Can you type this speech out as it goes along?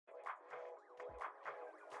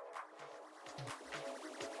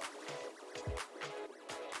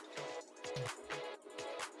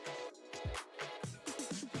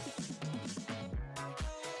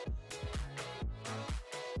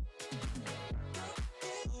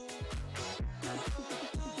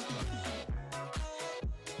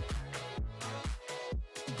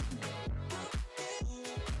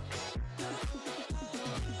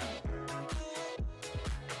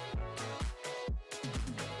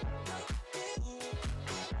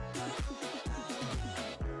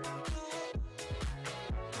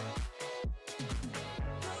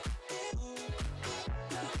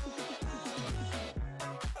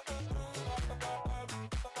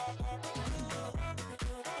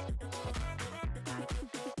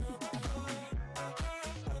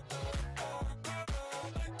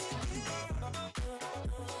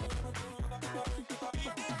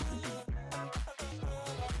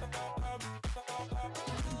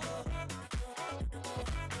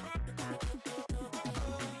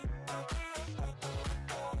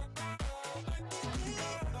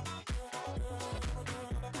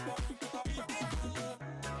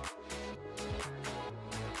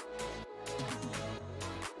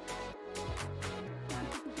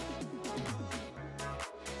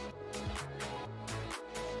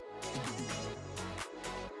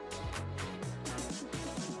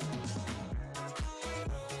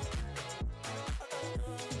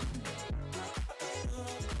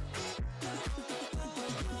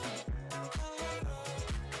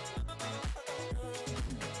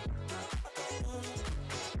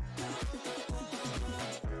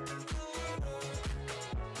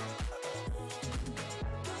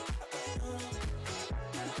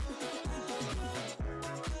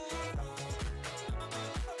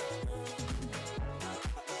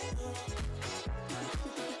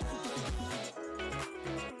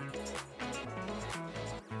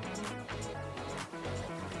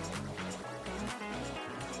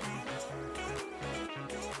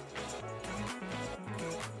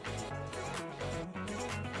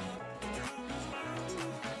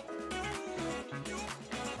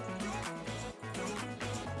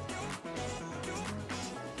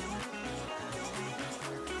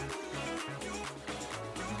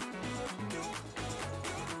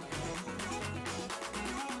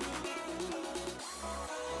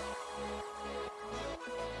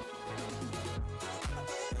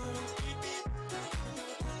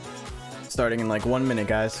starting in like 1 minute,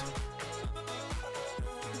 guys.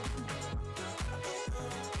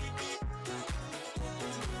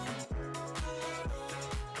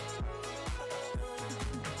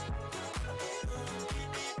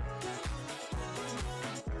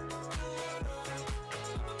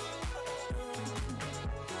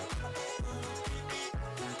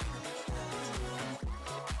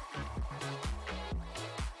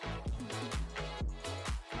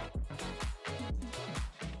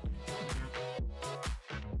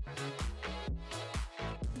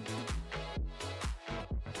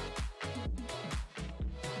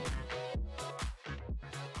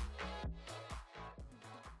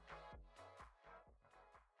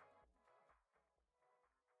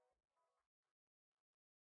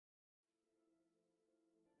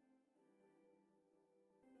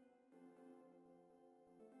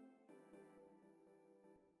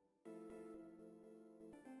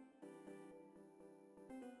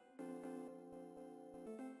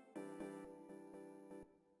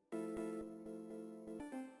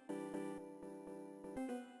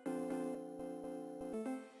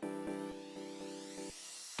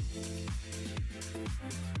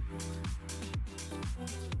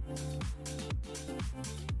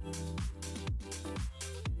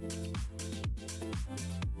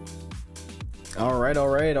 All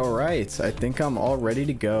right. I think I'm all ready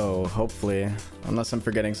to go, hopefully. Unless I'm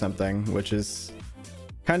forgetting something, which is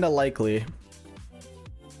kind of likely.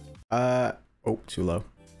 Oh, too low.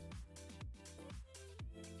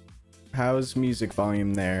 How's music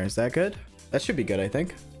volume there? Is that good? That should be good, I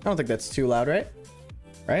think. I don't think that's too loud, right?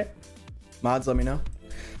 Right? Mods, let me know.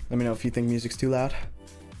 Let me know if you think music's too loud.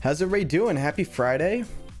 How's everybody doing? Happy Friday.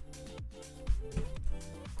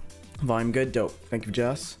 Volume good? Dope. Thank you,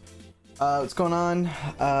 Joss. What's going on?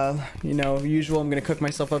 You know, usual, I'm gonna cook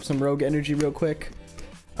myself up some Rogue Energy real quick.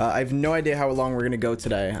 I have no idea how long we're gonna go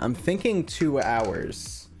today. I'm thinking 2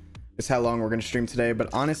 hours is how long we're gonna stream today,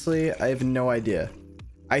 but honestly, I have no idea.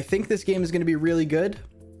 I think this game is gonna be really good.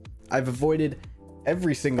 I've avoided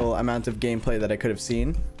every single amount of gameplay that I could have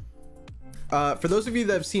seen. For those of you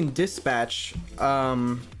that have seen Dispatch,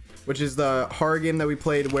 which is the horror game that we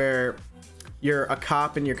played where you're a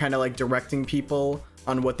cop and you're kind of like directing people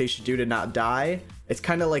on what they should do to not die. It's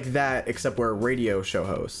kind of like that, except we're a radio show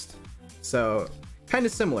host. So kind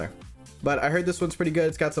of similar, but I heard this one's pretty good.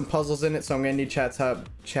 It's got some puzzles in it, so I'm gonna need chat's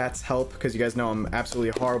help because you guys know I'm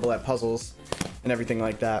absolutely horrible at puzzles and everything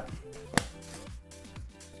like that.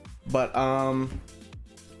 But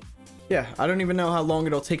yeah, I don't even know how long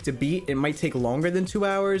it'll take to beat. It might take longer than 2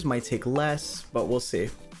 hours, might take less, but we'll see.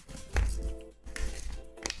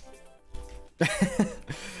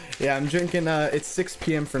 Yeah, I'm drinking, it's 6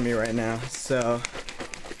 p.m. for me right now, so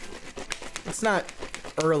it's not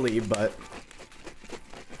early, but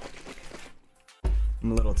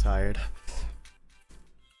I'm a little tired.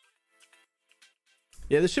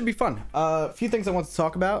 Yeah, this should be fun. A few things I want to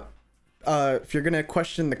talk about. If you're gonna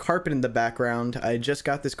question the carpet in the background, I just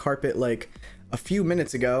got this carpet like a few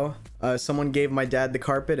minutes ago. Someone gave my dad the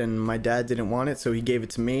carpet and my dad didn't want it, so he gave it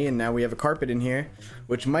to me, and now we have a carpet in here,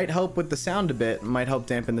 which might help with the sound a bit, might help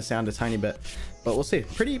dampen the sound a tiny bit, but we'll see.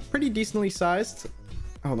 Pretty decently sized.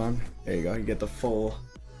 Hold on, there you go. You get the full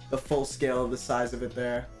scale of the size of it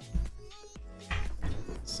there.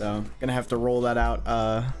 So gonna have to roll that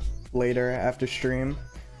out later after stream.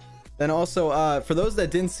 Then also, for those that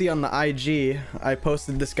didn't see on the IG, I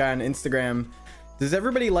posted this guy on Instagram. Does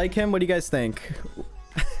everybody like him? What do you guys think?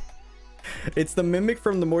 It's the mimic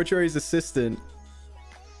from the Mortuary's Assistant.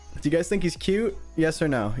 Do you guys think he's cute? Yes or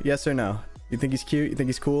no? Yes or no? You think he's cute? You think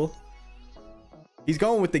he's cool? He's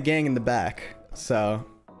going with the gang in the back, so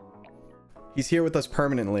he's here with us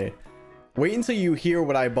permanently. Wait until you hear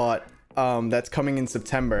what I bought. That's coming in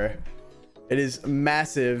September. It is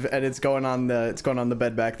massive, and it's going on the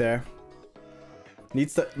bed back there.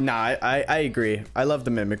 Needs to. Nah, I agree. I love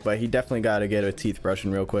the mimic, but he definitely got to get a teeth brushing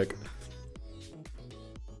real quick.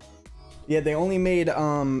 Yeah, they only made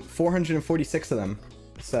 446 of them,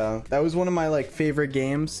 so that was one of my like favorite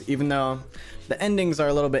games. Even though the endings are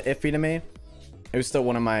a little bit iffy to me, it was still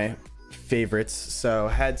one of my favorites. So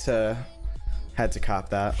had to cop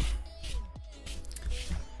that.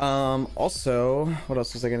 Also, what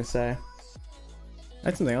else was I gonna say?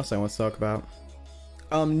 That's something else I want to talk about.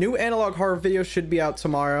 New analog horror video should be out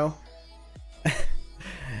tomorrow.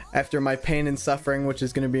 After my pain and suffering, which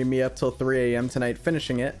is going to be me up till 3 a.m. tonight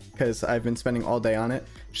finishing it, because I've been spending all day on it.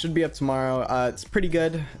 Should be up tomorrow. It's pretty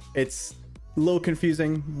good. It's a little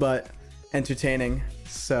confusing, but entertaining.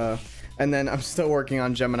 So, and then I'm still working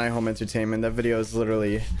on Gemini Home Entertainment. That video is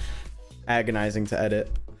literally agonizing to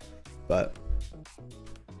edit. But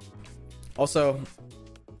also,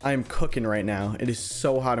 I'm cooking right now. It is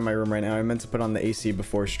so hot in my room right now. I meant to put on the AC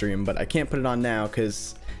before stream, but I can't put it on now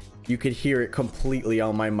because you could hear it completely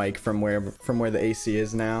on my mic from where the AC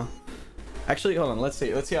is now. Actually, hold on. Let's see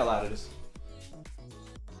how loud it is.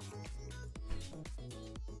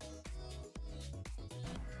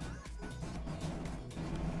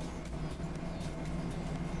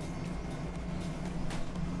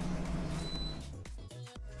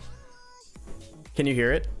 Can you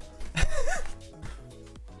hear it?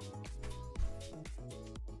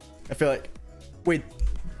 I feel like, wait,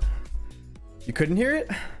 you couldn't hear it?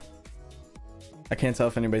 I can't tell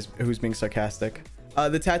if anybody's who's being sarcastic.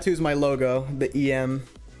 The tattoo is my logo, the EM.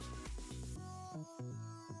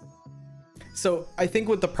 So I think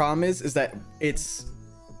what the problem is that it's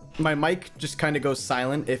my mic just kind of goes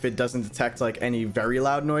silent if it doesn't detect like any very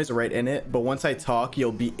loud noise right in it. But once I talk,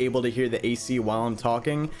 you'll be able to hear the AC while I'm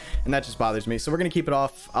talking, and that just bothers me. So we're gonna keep it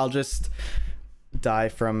off. I'll just die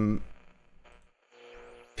from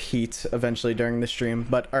heat eventually during the stream.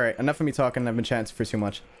 But all right, enough of me talking. I've been chatting for too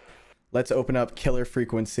much. Let's open up Killer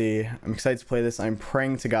Frequency. I'm excited to play this. I'm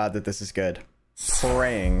praying to God that this is good.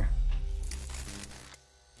 Praying.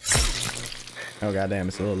 Oh goddamn,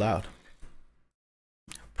 it's a little loud.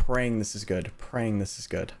 Praying this is good. Praying this is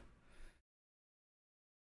good.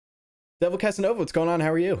 Devil Casanova, what's going on?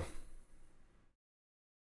 How are you?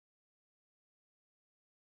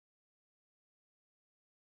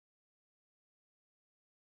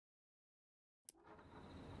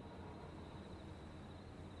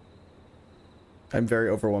 I'm very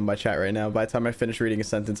overwhelmed by chat right now. By the time I finish reading a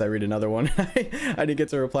sentence, I read another one. I didn't get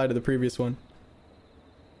to reply to the previous one.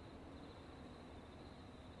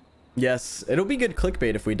 Yes, it'll be good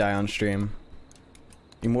clickbait if we die on stream.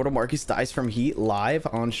 EmortalMarcus dies from heat live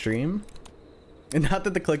on stream. And not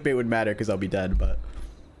that the clickbait would matter because I'll be dead, but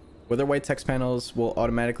whether white text panels will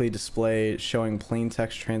automatically display showing plain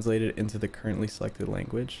text translated into the currently selected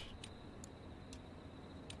language.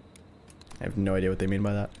 I have no idea what they mean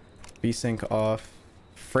by that. VSync off.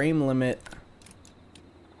 Frame limit.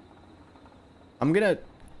 I'm gonna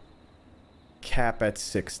cap at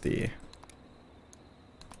 60.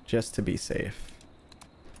 Just to be safe.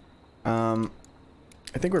 I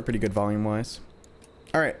think we're pretty good volume-wise.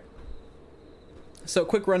 Alright. So,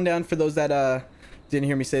 quick rundown for those that didn't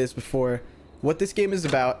hear me say this before. What this game is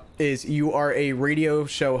about is you are a radio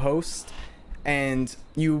show host, and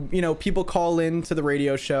you know, people call in to the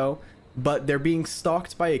radio show, but they're being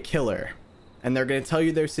stalked by a killer, and they're going to tell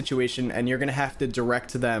you their situation, and you're going to have to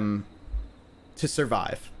direct them to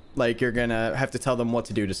survive. Like, you're going to have to tell them what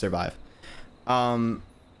to do to survive.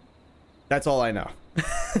 That's all I know.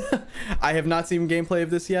 I have not seen gameplay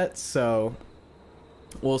of this yet, so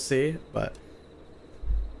we'll see, but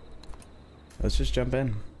let's just jump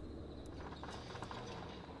in.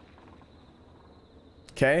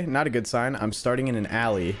 Okay, not a good sign. I'm starting in an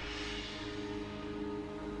alley.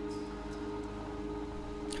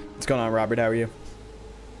 What's going on, Robert? How are you?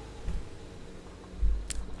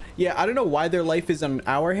 Yeah, I don't know why their life is on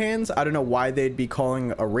our hands. I don't know why they'd be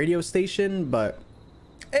calling a radio station, but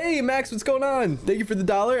hey, Max, what's going on? Thank you for the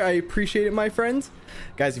 $1. I appreciate it, my friend.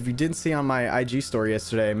 Guys, if you didn't see on my IG story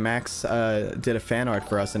yesterday, Max did a fan art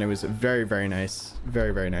for us, and it was very, very nice.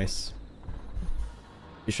 Very, very nice.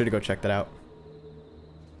 Be sure to go check that out.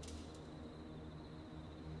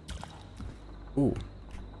 Ooh.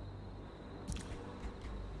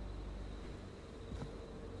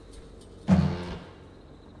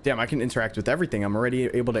 Damn, I can interact with everything. I'm already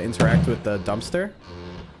able to interact with the dumpster.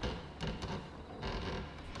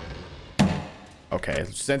 Okay,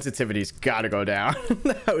 sensitivity's gotta go down.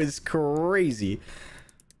 That was crazy.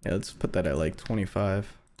 Yeah, let's put that at like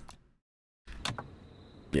 25.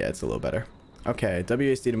 Yeah, it's a little better. Okay,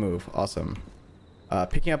 WASD to move. Awesome.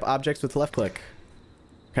 Picking up objects with left click.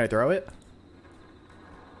 Can I throw it?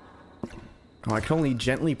 Oh, I can only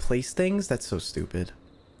gently place things? That's so stupid.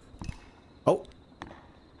 Oh.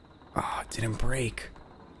 Oh, it didn't break.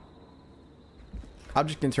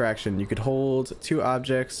 Object interaction. You could hold 2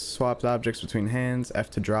 objects, swap objects between hands, F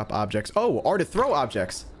to drop objects. Oh, R to throw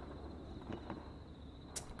objects.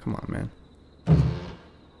 Come on, man.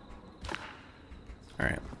 All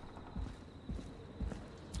right.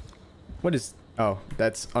 What is... Oh,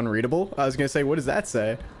 that's unreadable? I was going to say, what does that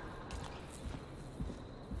say?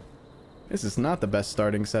 This is not the best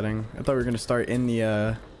starting setting. I thought we were going to start in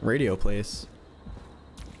the radio place.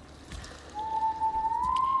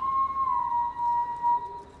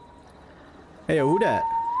 Hey, who dat?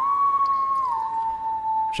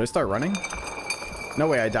 Should I start running? No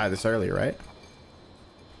way I died this early, right?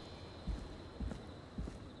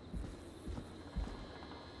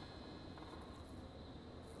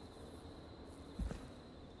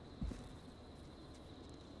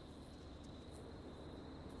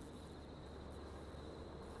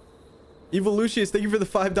 Evil Lucius, thank you for the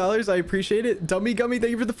 $5. I appreciate it. Dummy Gummy,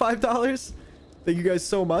 thank you for the $5. Thank you guys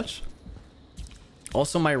so much.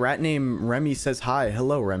 Also, my rat name Remy says hi.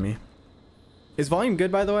 Hello, Remy. Is volume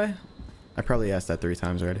good, by the way? I probably asked that 3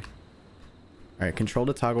 times already. All right, control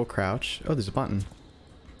to toggle crouch. Oh, there's a button.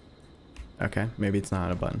 Okay, maybe it's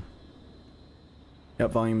not a button.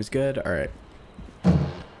 Yep, volume is good. All right.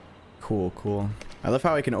 Cool, cool. I love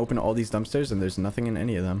how I can open all these dumpsters and there's nothing in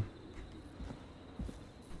any of them.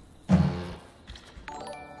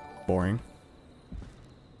 Boring.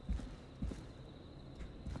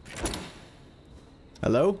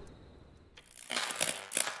 Hello?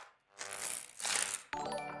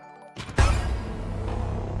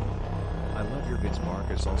 I love your vids,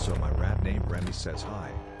 Marcus. Also, my rat named Remy says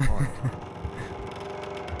hi. Heart.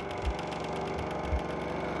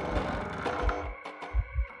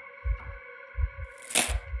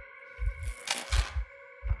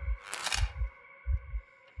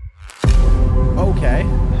 Okay.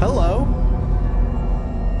 Hello.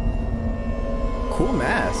 Cool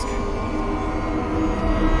mask.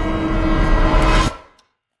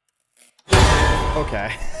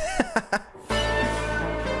 Okay.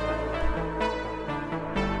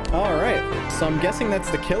 All right. So I'm guessing that's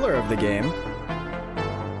the killer of the game.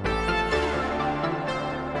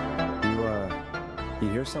 You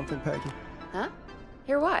hear something, Peggy? Huh?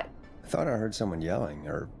 Hear what? I thought I heard someone yelling,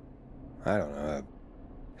 or I don't know,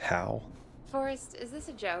 a howl. Forrest, is this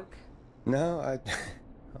a joke? No, I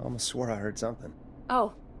almost swore I heard something.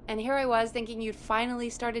 Oh, and here I was thinking you'd finally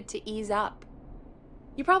started to ease up.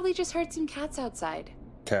 You probably just heard some cats outside.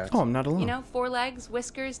 Cats? Oh, I'm not alone. You know, 4 legs,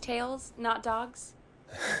 whiskers, tails, not dogs.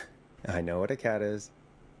 I know what a cat is,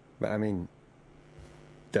 but I mean,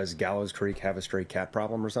 does Gallows Creek have a stray cat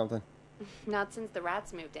problem or something? Not since the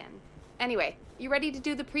rats moved in. Anyway, you ready to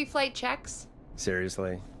do the pre-flight checks?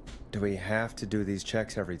 Seriously? Do we have to do these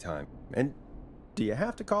checks every time? And do you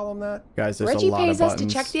have to call them that? Guys, there's Reggie a lot pays of us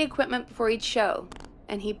buttons. to check the equipment before each show,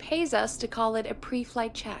 and he pays us to call it a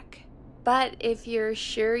pre-flight check. But if you're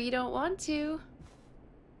sure you don't want to...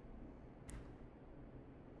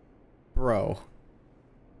 Bro.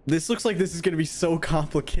 This looks like this is going to be so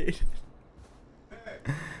complicated.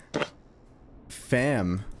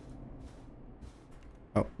 Fam.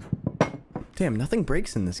 Oh. Damn, nothing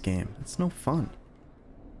breaks in this game. It's no fun.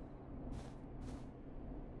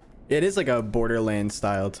 It is like a Borderlands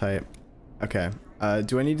style type. Okay.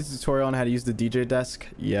 Do I need a tutorial on how to use the DJ desk?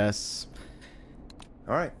 Yes.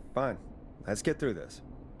 All right, fine. Let's get through this.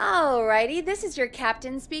 Alrighty, this is your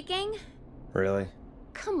captain speaking. Really?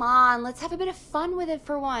 Come on, let's have a bit of fun with it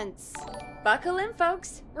for once. Buckle in,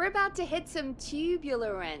 folks. We're about to hit some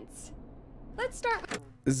turbulence. Let's start with...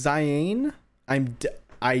 Ziane?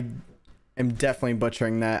 I am definitely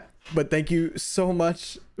butchering that. But thank you so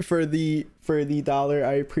much for the dollar.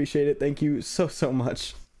 I appreciate it. Thank you so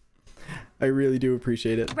much. I really do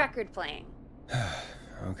appreciate it. record playing.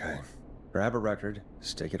 Okay. Grab a record,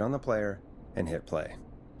 stick it on the player, and hit play.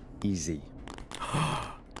 Easy.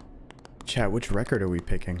 Chat, which record are we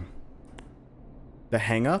picking? The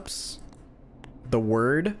Hang-Ups? The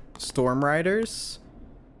Word? Storm Riders?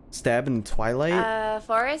 Stab in Twilight?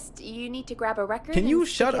 Forrest, you need to grab a record. Can you and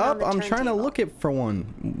stick shut it on up? the I'm trying to turntable. look it for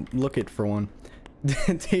one. Look it for one.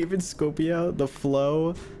 David Scopio, The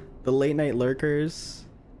Flow, The Late Night Lurkers.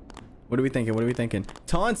 What are we thinking? What are we thinking?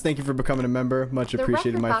 Taunts, thank you for becoming a member. Much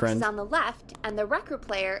appreciated, the my record box friend. is on the left, and the record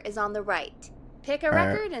player is on the right. Pick a All right.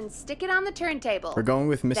 record and stick it on the turntable. We're going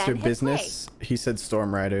with Then Mr. hit Business. He said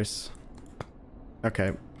Storm Riders.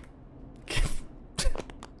 Okay.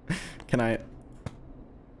 Can I...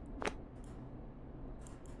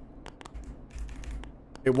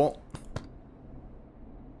 It won't...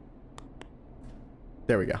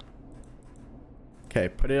 There we go. Okay,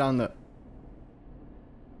 put it on the...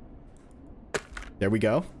 There we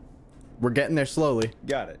go. We're getting there slowly.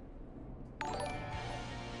 Got it.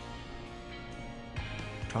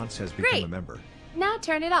 Tons has become Great. a member. Now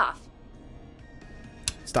turn it off.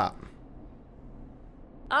 Stop.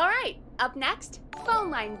 All right, up next,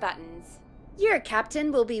 phone line buttons. Your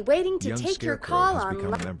captain will be waiting to Young take your Scarecrow call has on...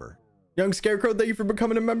 become a member. Young Scarecrow, thank you for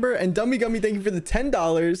becoming a member. And Dummy Gummy, thank you for the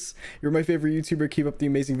 $10. You're my favorite YouTuber. Keep up the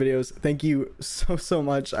amazing videos. Thank you so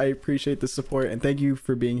much. I appreciate the support. And thank you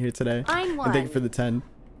for being here today. Line And one. thank you for the 10.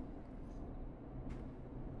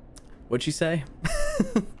 What'd she say?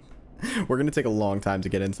 We're going to take a long time to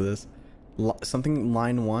get into this. Something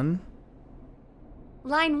line 1?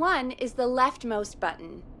 Line 1 is the leftmost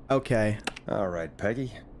button. Okay. All right,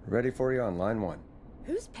 Peggy. Ready for you on line 1.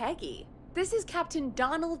 Who's Peggy? This is Captain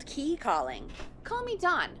Donald Key calling. Call me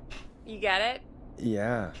Don. You get it?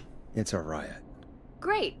 Yeah, it's a riot.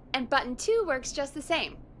 Great, and button 2 works just the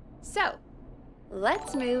same. So,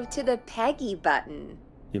 let's move to the Peggy button.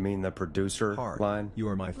 You mean the producer Heart. line? You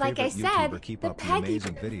are my Like favorite I said, YouTuber. Keep the up the Peggy-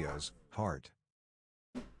 amazing videos. Heart.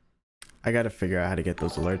 I gotta figure out how to get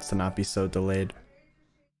those alerts to not be so delayed.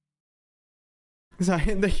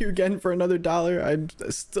 Zion, thank you again for another $1.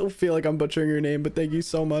 I still feel like I'm butchering your name, but thank you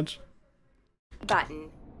so much.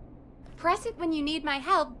 Button. Press it when you need my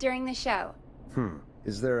help during the show.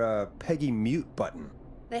 Is there a Peggy mute button?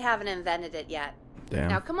 They haven't invented it yet. Damn.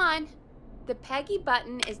 Now come on. The Peggy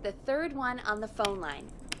button is the third one on the phone line.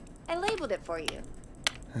 I labeled it for you.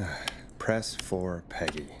 Press for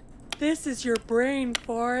Peggy. This is your brain,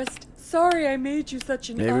 Forrest. Sorry I made you such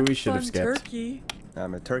an Maybe we should have unfun skipped. turkey.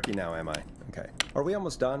 I'm a turkey now, am I? Okay. Are we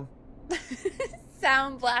almost done?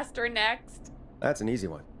 Sound Blaster next. That's an easy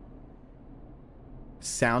one.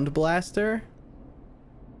 Sound Blaster?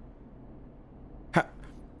 Ha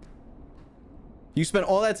You spent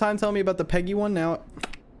all that time telling me about the Peggy one now?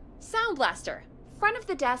 Sound Blaster. Front of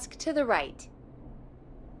the desk to the right.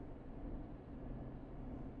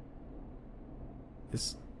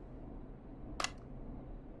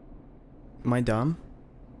 Am I dumb?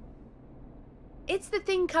 It's the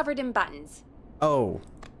thing covered in buttons. Oh.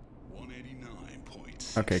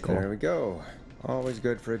 189.6. Okay, cool. There we go. Always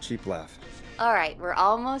good for a cheap laugh. Alright, we're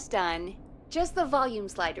almost done. Just the volume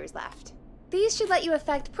sliders left. These should let you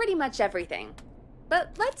affect pretty much everything.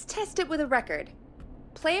 But let's test it with a record.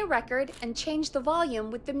 Play a record and change the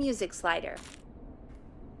volume with the music slider.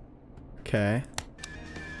 Okay.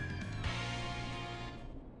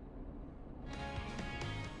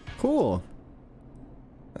 Cool.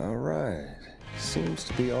 All right. Seems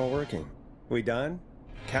to be all working. We done,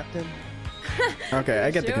 Captain? Okay,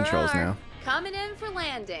 I get the controls Sure. now. Coming in for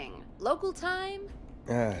landing. Local time?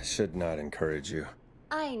 Should not encourage you.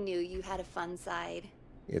 I knew you had a fun side.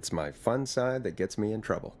 It's my fun side that gets me in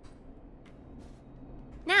trouble.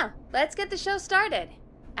 Now, let's get the show started.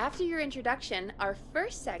 After your introduction, our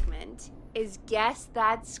first segment is Guess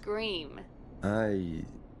That Scream. I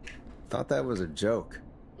thought that was a joke.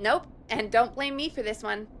 Nope, and don't blame me for this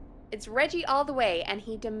one. It's Reggie all the way, and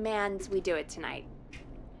he demands we do it tonight.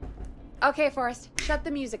 Okay, Forrest, shut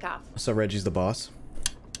the music off. So Reggie's the boss.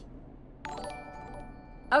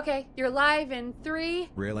 Okay, you're live in 3,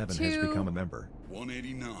 Rail 11 2... has become a member.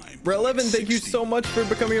 189. Rail 11, thank you so much for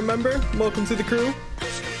becoming a member. Welcome to the crew.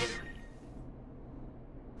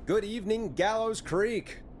 Good evening, Gallows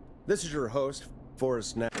Creek. This is your host,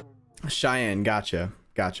 Forrest Knapp. Cheyenne, gotcha.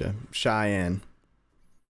 Cheyenne.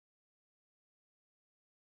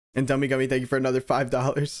 And Dummy Gummy, thank you for another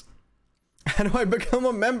 $5. How do I become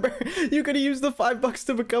a member? You could have used the $5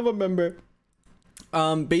 to become a member.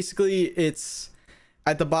 Basically, it's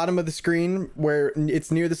at the bottom of the screen where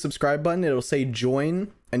it's near the subscribe button. It'll say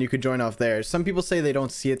join, and you could join off there. Some people say they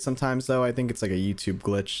don't see it sometimes, though. I think it's like a YouTube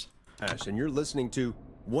glitch. Ash, and you're listening to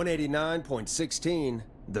 189.16,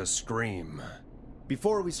 The Scream.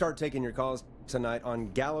 Before we start taking your calls tonight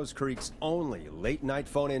on Gallows Creek's only late-night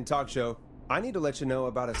phone-in talk show, I need to let you know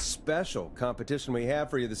about a special competition we have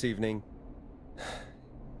for you this evening.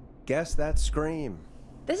 Guess That Scream.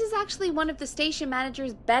 This is actually one of the station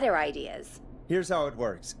manager's better ideas. Here's how it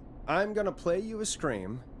works. I'm gonna play you a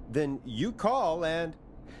scream, then you call and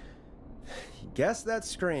guess that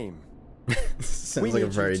scream. Sounds like a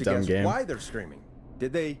very dumb game. Why they're screaming.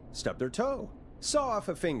 Did they stub their toe, saw off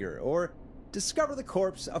a finger, or discover the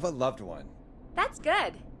corpse of a loved one? That's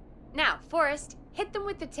good. Now, Forrest, hit them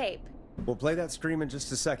with the tape. We'll play that scream in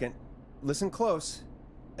just a second. Listen close,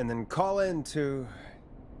 and then call in to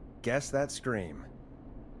guess that scream.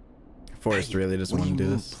 Forrest really doesn't want to do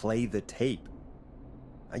this. Play the tape.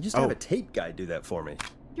 I used to have a tape guy do that for me.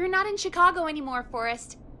 You're not in Chicago anymore,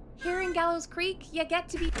 Forrest. Here in Gallows Creek, you get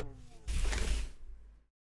to be...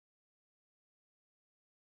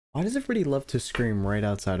 Why does everybody love to scream right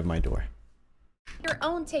outside of my door? your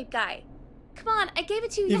own tape guy. Come on, I gave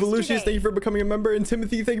it to you Evolucius, yesterday. thank you for becoming a member. And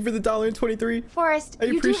Timothy, thank you for the $1.23. Forrest, I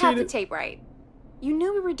you do appreciate have the it. tape right. You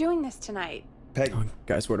knew we were doing this tonight. Peg, Oh,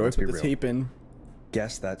 guys, where do I Let's put be the real. tape in?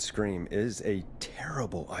 guess that scream is a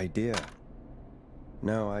terrible idea.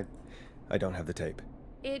 No, I don't have the tape.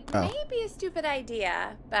 It Oh. may be a stupid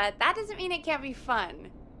idea, but that doesn't mean it can't be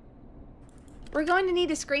fun. We're going to need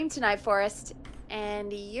a scream tonight, Forrest.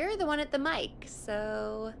 And you're the one at the mic,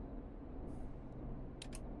 so...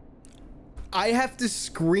 I have to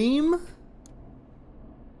scream?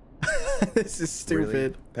 This is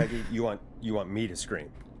stupid. Really? Peggy, you want me to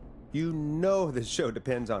scream? You know this show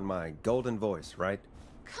depends on my golden voice, right?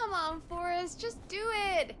 Come on, Forrest, just do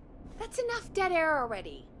it. That's enough dead air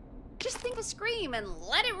already. Just think of a scream and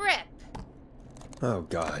let it rip. Oh,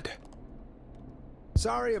 God.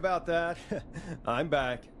 Sorry about that. I'm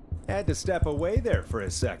back. Had to step away there for a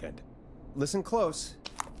second. Listen close,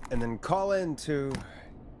 and then call in to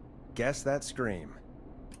guess that scream.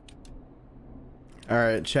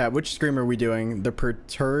 Alright, chat, which scream are we doing? The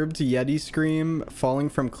perturbed Yeti scream, falling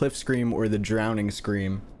from cliff scream, or the drowning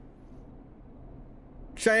scream?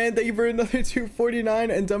 Cheyenne, thank you for another $2.49,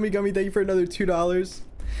 and Dummy Gummy, thank you for another $2.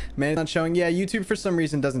 Man, it's not showing. Yeah, YouTube for some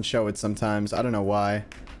reason doesn't show it sometimes. I don't know why.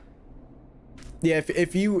 Yeah,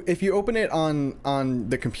 if you open it on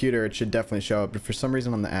the computer, it should definitely show up, but for some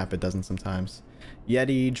reason on the app it doesn't sometimes.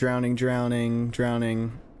 Yeti,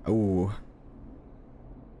 drowning. Ooh.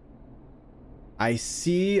 I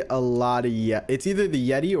see a lot of it's either the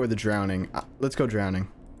Yeti or the drowning. Let's go drowning.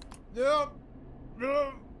 That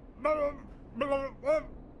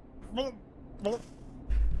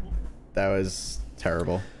was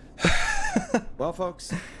terrible. Well,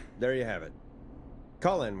 folks, there you have it.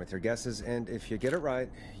 Call in with your guesses, and if you get it right,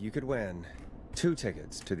 you could win 2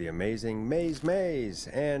 tickets to the amazing Maze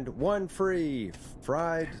and 1 free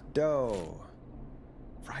fried dough.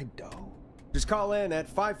 Fried dough? Just call in at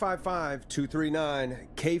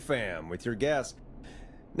 555-239-KFAM with your guess.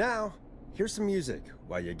 Now, here's some music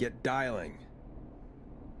while you get dialing.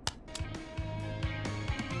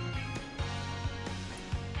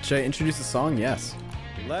 Should I introduce the song? Yes.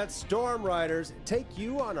 Let Storm Riders take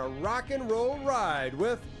you on a rock and roll ride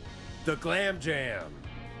with the Glam Jam.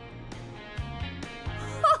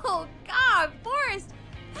 Oh, God, Forrest,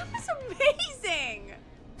 that was amazing.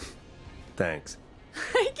 Thanks.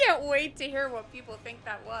 I can't wait to hear what people think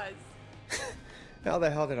that was. How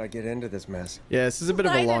the hell did I get into this mess? Yeah, this is a bit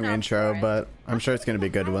of a long Lighten up intro, for it. but I'm sure it's going to be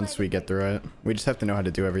good once we get through it. We just have to know how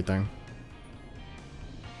to do everything.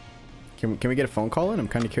 Can we get a phone call in? I'm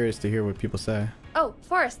kind of curious to hear what people say. Oh,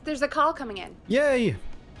 Forrest, there's a call coming in. Yay!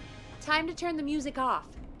 Time to turn the music off.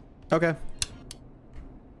 Okay.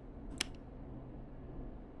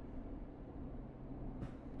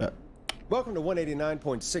 Welcome to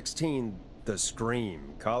 189.16, The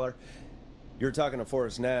Scream. Caller, you're talking to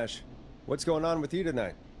Forrest Nash. What's going on with you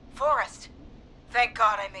tonight? Forrest, thank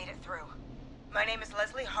God I made it through. My name is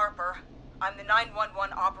Leslie Harper. I'm the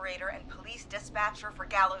 911 operator and police dispatcher for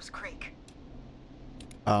Gallows Creek.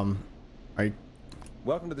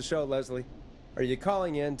 Welcome to the show, Leslie. Are you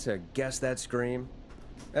calling in to guess that scream?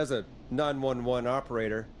 As a 911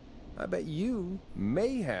 operator, I bet you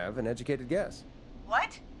may have an educated guess.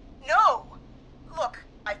 What? No! Look,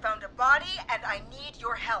 I found a body and I need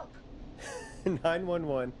your help.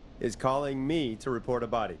 911 is calling me to report a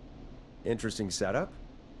body. Interesting setup.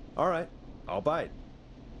 All right, I'll bite.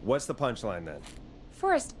 What's the punchline then?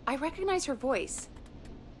 Forrest, I recognize her voice.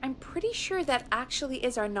 I'm pretty sure that actually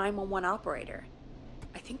is our 911 operator.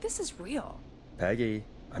 I think this is real. Peggy,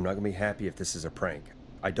 I'm not gonna be happy if this is a prank.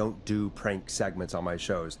 I don't do prank segments on my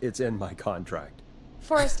shows. It's in my contract.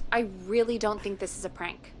 Forrest, I really don't think this is a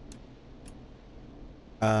prank.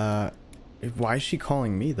 Why is she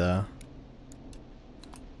calling me though?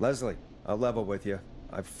 Leslie, I'll level with you.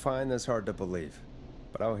 I find this hard to believe,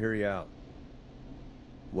 but I'll hear you out.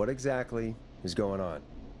 What exactly is going on?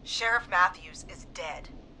 Sheriff Matthews is dead.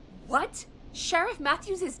 What? Sheriff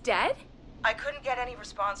Matthews is dead? I couldn't get any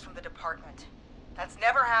response from the department. That's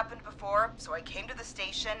never happened before, so I came to the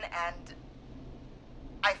station and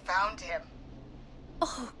I found him.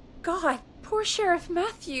 Oh, God, poor Sheriff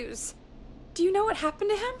Matthews. Do you know what happened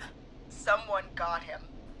to him? Someone got him.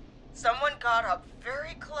 Someone got up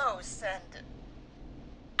very close and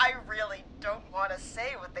I really don't want to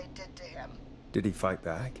say what they did to him. Did he fight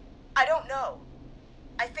back? I don't know.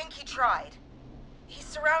 I think he tried. He's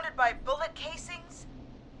surrounded by bullet casings.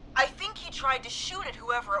 I think he tried to shoot at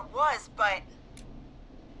whoever it was, but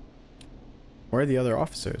Where are the other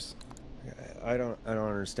officers? I don't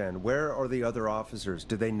understand. Where are the other officers?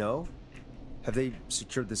 Do they know? Have they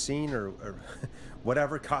secured the scene or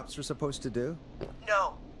whatever cops are supposed to do?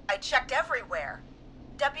 no. I checked everywhere.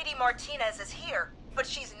 Deputy Martinez is here, but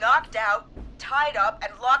she's knocked out, tied up,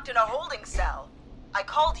 and locked in a holding cell. I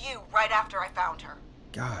called you right after I found her.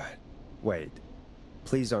 God. Wait.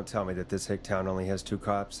 Please don't tell me that this hick town only has 2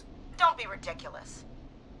 cops. Don't be ridiculous.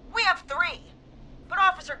 We have 3, but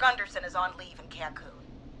Officer Gunderson is on leave in Cancun.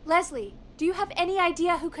 Leslie, do you have any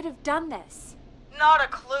idea who could have done this? Not a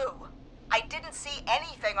clue. I didn't see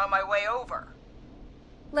anything on my way over.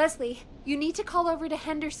 Leslie, you need to call over to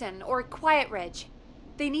Henderson or Quiet Ridge.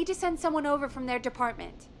 They need to send someone over from their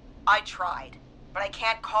department. I tried, but I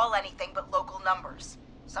can't call anything but local numbers.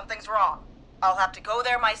 Something's wrong. I'll have to go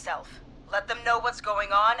there myself, let them know what's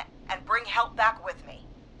going on, and bring help back with me.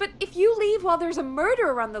 But if you leave while there's a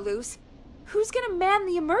murderer on the loose, who's gonna man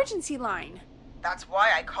the emergency line? That's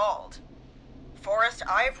why I called. Forrest,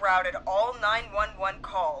 I've routed all 911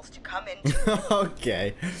 calls to come in.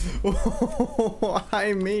 Okay.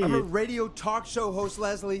 Why me? I'm a radio talk show host,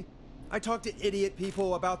 Leslie. I talk to idiot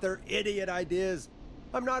people about their idiot ideas.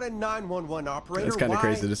 I'm not a 911 operator. It's kind of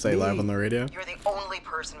crazy to say live on the radio. You're the only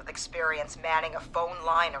person with experience manning a phone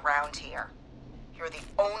line around here. You're the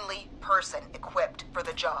only person equipped for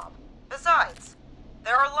the job. Besides,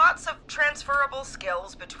 there are lots of transferable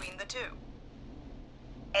skills between the two.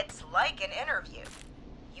 It's like an interview.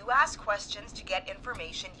 You ask questions to get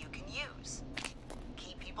information you can use.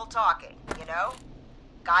 Keep people talking, you know?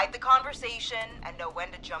 Guide the conversation and know when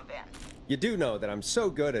to jump in. You do know that I'm so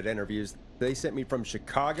good at interviews, they sent me from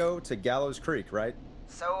Chicago to Gallows Creek, right?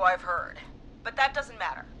 So I've heard. But that doesn't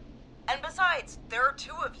matter. And besides, there are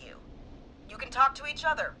two of you. You can talk to each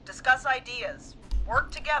other, discuss ideas,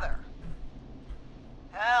 work together.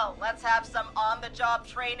 Hell, let's have some on-the-job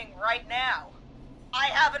training right now. I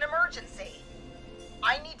have an emergency.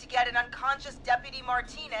 I need to get an unconscious Deputy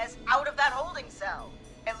Martinez out of that holding cell.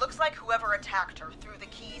 It looks like whoever attacked her threw the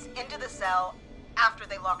keys into the cell after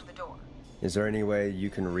they locked the door. Is there any way you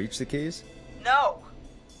can reach the keys? No.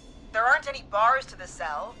 There aren't any bars to the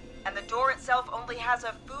cell, and the door itself only has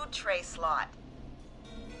a food tray slot.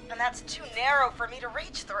 And that's too narrow for me to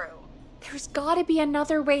reach through. There's gotta be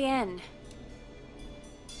another way in.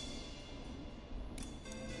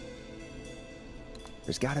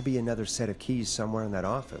 There's got to be another set of keys somewhere in that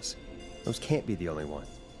office. Those can't be the only ones.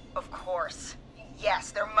 Of course. Yes,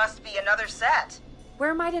 there must be another set.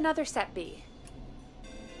 Where might another set be?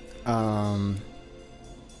 The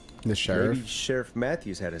sheriff? Maybe Sheriff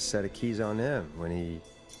Matthews had a set of keys on him when he...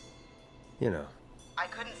 You know. I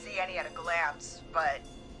couldn't see any at a glance, but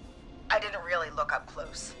I didn't really look up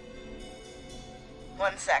close.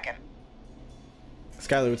 1 second.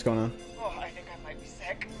 Skylar, what's going on? Oh, I think I might be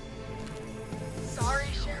sick. Sorry,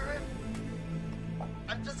 Sheriff.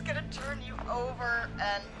 I'm just gonna turn you over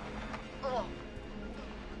and... Oh.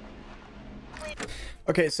 Please.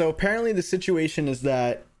 Okay, so apparently the situation is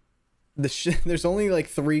that there's only like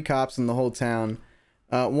 3 cops in the whole town.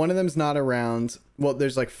 One of them's not around. Well,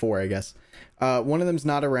 there's like 4, I guess. One of them's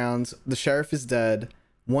not around. The sheriff is dead.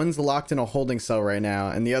 One's locked in a holding cell right now,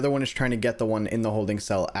 and the other one is trying to get the one in the holding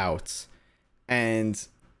cell out. And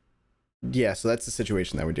yeah, so that's the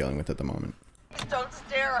situation that we're dealing with at the moment. Don't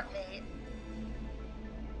stare at me.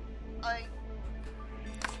 Oh,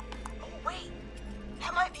 wait.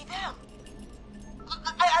 That might be them.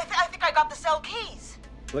 I think I got the cell keys.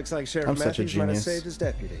 Looks like Sheriff I'm such a Matthews might have genius. saved his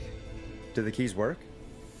deputy. Do the keys work?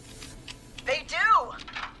 They do.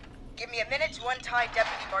 Give me a minute to untie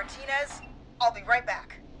Deputy Martinez. I'll be right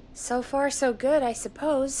back. So far, so good, I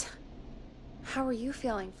suppose. How are you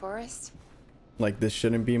feeling, Forrest? Like, this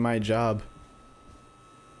shouldn't be my job.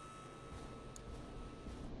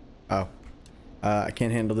 Oh. I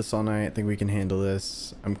can't handle this all night. I think we can handle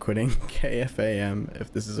this. I'm quitting KFAM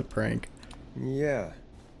if this is a prank. Yeah.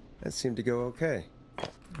 That seemed to go okay.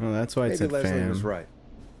 Well, that's why I Maybe said Leslie fam. was right.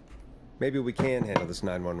 Maybe we can handle this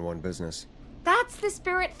 911 business. That's the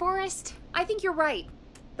spirit, Forrest. I think you're right.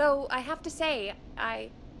 Though, I have to say, I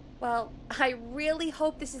really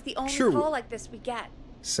hope this is the only True. call like this we get.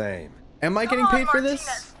 Same. Am I Come getting on, paid for Martinez.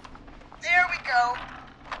 this? There we go.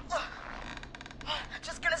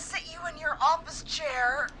 Just gonna sit you in your office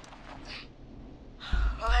chair.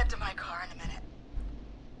 We'll head to my car in a minute.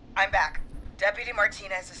 I'm back. Deputy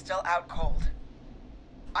Martinez is still out cold.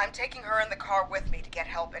 I'm taking her in the car with me to get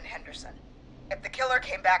help in Henderson. If the killer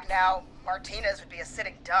came back now, Martinez would be a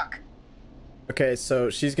sitting duck. Okay, so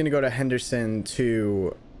she's gonna go to Henderson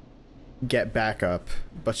to get backup,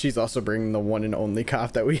 but she's also bringing the one and only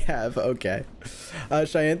cop that we have. Okay.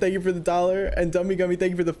 Cheyenne, thank you for the $1, and Dummy Gummy,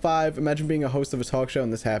 thank you for the 5. Imagine being a host of a talk show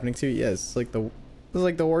and this happening to you. Yeah, this is like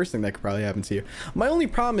the worst thing that could probably happen to you. My only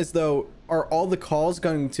problem is, though, are all the calls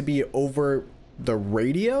going to be over the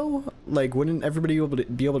radio? Like, wouldn't everybody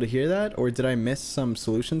be able to hear that, or did I miss some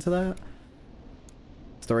solution to that?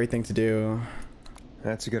 It's the right thing to do.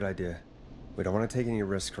 That's a good idea. We don't want to take any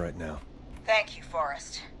risks right now. Thank you,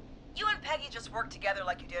 Forrest. You and Peggy just worked together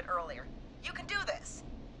like you did earlier. You can do this.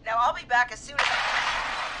 Now I'll be back as soon as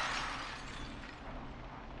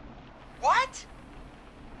What?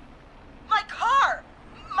 My car!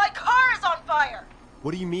 My car is on fire!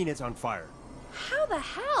 What do you mean it's on fire? How the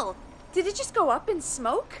hell? Did it just go up in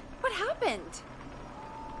smoke? What happened?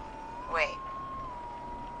 Wait.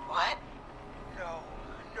 What?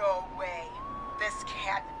 No way. This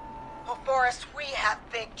can't... Oh, Forrest, we have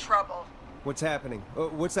big trouble. What's happening?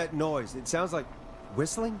 What's that noise? It sounds like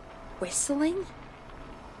whistling? Whistling?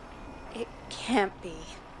 It can't be.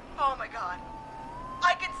 Oh my god.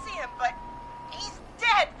 I can see him, but he's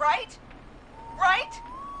dead, right? right?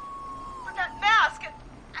 But that mask,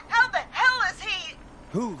 how the hell is he?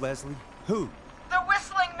 Who, Leslie? Who? The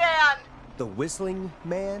Whistling Man! The Whistling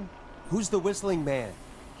Man? Who's the Whistling Man?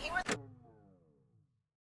 He was...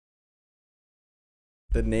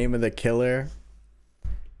 The name of the killer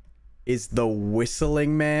is the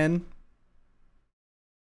Whistling Man.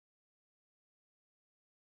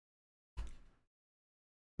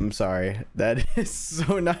 I'm sorry. That is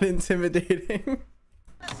so not intimidating.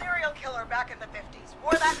 The serial killer back in the 50s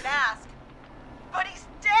wore that mask. But he's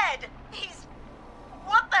dead! He's...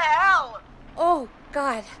 What the hell? Oh,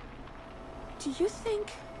 God. Do you think...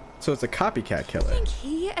 So it's a copycat killer. think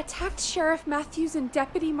he attacked Sheriff Matthews and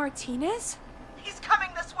Deputy Martinez? He's coming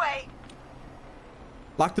this way.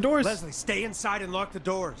 Lock the doors. Leslie, stay inside and lock the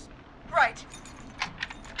doors. Right.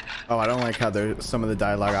 Oh, I don't like how some of the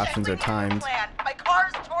dialogue options are We need a timed. plan. My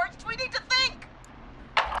car's torched. We need to think.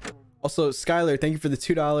 Also, Skylar, thank you for the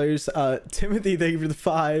 $2. Timothy, thank you for the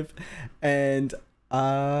 5. And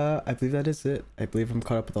I believe that is it. I believe I'm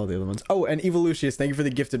caught up with all the other ones. Oh, and Evolucius, thank you for the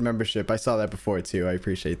gifted membership. I saw that before too. I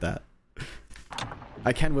appreciate that.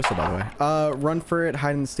 I can whistle, by the way. Run for it,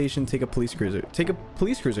 hide in the station, take a police cruiser. Take a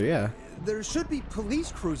police cruiser, yeah. There should be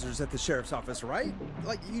police cruisers at the sheriff's office, right?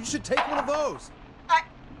 Like, you should take one of those.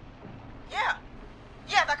 Yeah.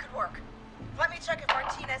 Yeah, that could work. Let me check if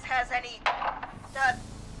Martinez has any...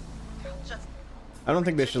 just... I don't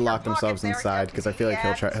think they should lock themselves inside because I feel like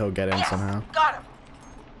he'll get in Yes, somehow. got him.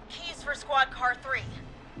 Keys for squad car 3.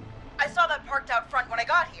 I saw that parked out front when I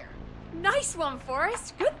got here. Nice one,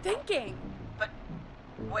 Forrest. Good thinking. But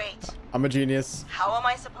wait, I'm a genius. how am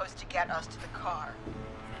I supposed to get us to the car?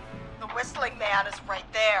 The Whistling Man is right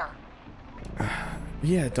there.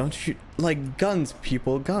 Yeah, don't shoot. Like, guns,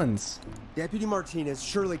 people, guns. Deputy Martinez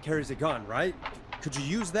surely carries a gun, right? Could you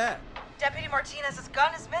use that? Deputy Martinez's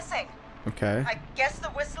gun is missing. Okay. I guess the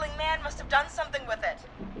Whistling Man must have done something with it.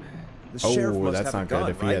 The sheriff Oh, must that's have a not good gun,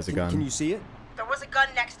 if he right? has a gun. Can you see it? There was a gun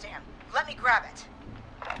next to him. Let me grab it.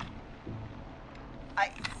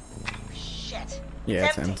 Shit. Yeah,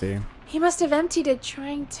 it's empty. He must have emptied it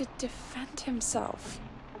trying to defend himself.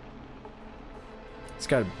 It's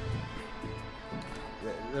got.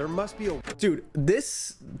 There must be a... Dude,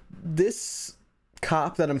 this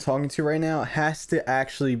cop that I'm talking to right now has to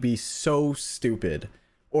actually be so stupid,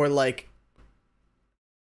 or like.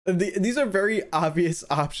 These are very obvious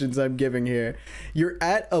options I'm giving here. You're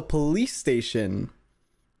at a police station.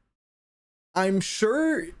 I'm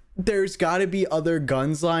sure there's got to be other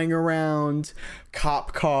guns lying around,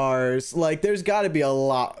 cop cars. Like, there's got to be a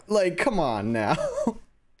lot. Like, come on now.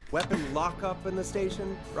 weapon lockup in the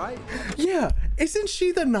station, right? Yeah. Isn't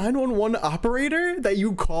she the 911 operator that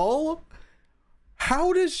you call?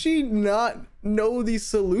 How does she not know these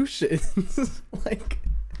solutions? Like...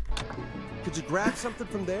 Could you grab something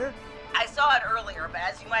from there? I saw it earlier, but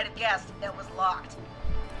as you might have guessed, it was locked.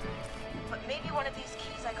 But maybe one of these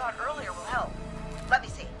keys I got earlier will help. Let me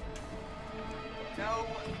see. No.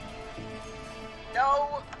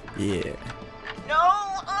 No. Yeah.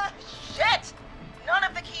 No. Shit. None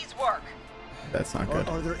of the keys work. That's not good.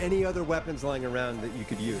 Are there any other weapons lying around that you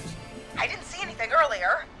could use? I didn't see anything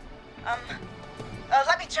earlier.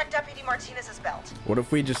 Let me check Deputy Martinez's belt. What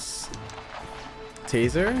if we just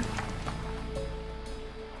taser?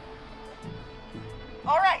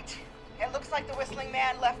 All right. It looks like the Whistling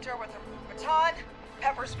Man left her with a baton,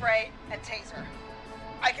 pepper spray, and taser.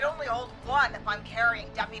 I can only hold one if I'm carrying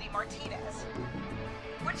Deputy Martinez.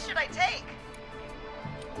 Which should I take?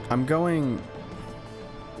 I'm going...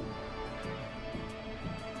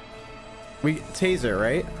 taser,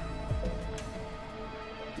 right?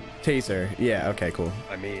 Taser. Yeah, okay, cool.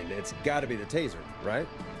 I mean, it's gotta be the taser, right?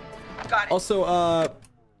 Got it. Also,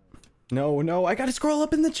 no, I gotta scroll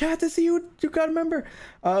up in the chat to see you got a member.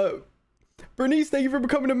 Bernice, thank you for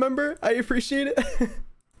becoming a member. I appreciate it.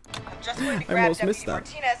 I'm just going to I grab almost missed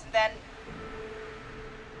Deputy that. Martinez and then...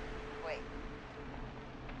 Wait.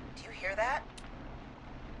 Do you hear that?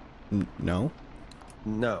 No.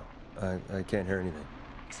 No, I can't hear anything.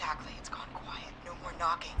 Exactly. It's gone quiet. No more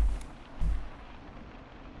knocking.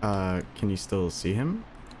 Can you still see him?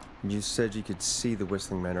 You said you could see the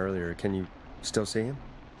Whistling Man earlier. Can you still see him?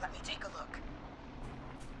 Let me take a look.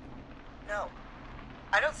 No.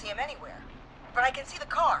 I don't see him anywhere. But I can see the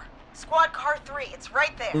car. Squad car 3. It's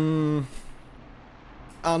right there. I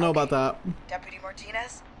don't know about that. Deputy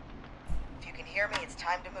Martinez, if you can hear me, it's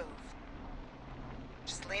time to move.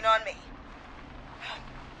 Just lean on me.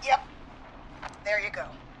 Yep. There you go.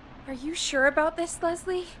 Are you sure about this,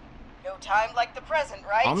 Leslie? No time like the present,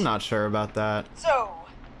 right? I'm not sure about that. So,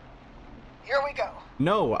 here we go.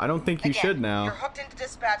 No, I don't think you Again, should now. You're hooked into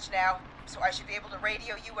dispatch now, so I should be able to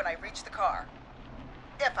radio you when I reach the car.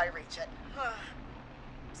 If I reach it.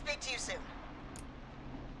 Speak to you soon.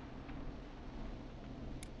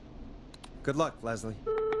 Good luck, Leslie.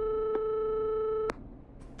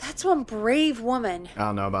 That's one brave woman. I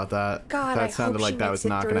don't know about that. God, that I sounded hope like she that makes was it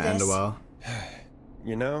not through going to end this. well.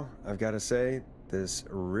 You know, I've got to say, this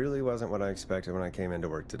really wasn't what I expected when I came into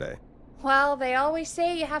work today. Well, they always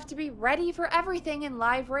say you have to be ready for everything in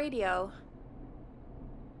live radio.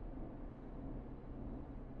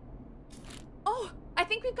 Oh, I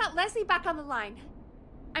think we've got Leslie back on the line.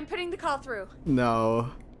 I'm putting the call through. No.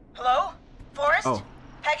 Hello? Forrest? Oh.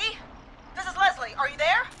 Peggy? This is Leslie. Are you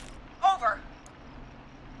there? Over.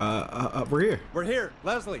 We're here. We're here,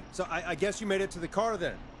 Leslie. So I guess you made it to the car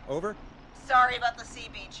then. Over? Sorry about the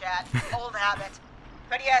CB chat. Old habit.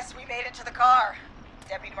 But yes, we made it to the car.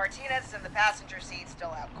 Deputy Martinez is in the passenger seat, still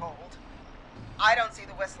out cold. I don't see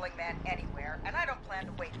the whistling man anywhere, and I don't plan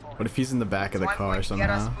to wait for him. What if he's in the back of the So I'm car going to get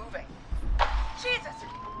us somehow? moving. Jesus!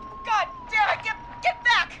 God damn it! Get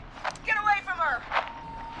back! Get away from her!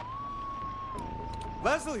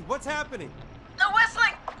 Leslie, what's happening? The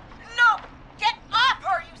whistling! No! Get off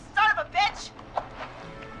her, you son of a bitch!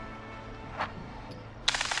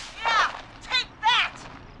 Yeah! Take that!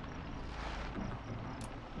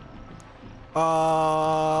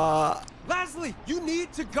 Leslie, you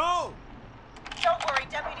need to go! Don't worry,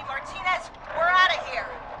 Deputy Martinez. We're out of here.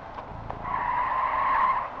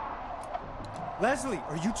 Leslie,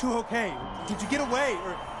 are you two okay? Did you get away?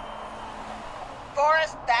 Or...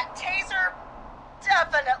 Forrest, that taser,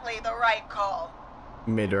 definitely the right call.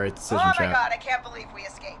 Made the right decision, Oh my chat. god, I can't believe we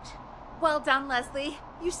escaped. Well done, Leslie.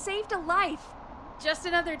 You saved a life. Just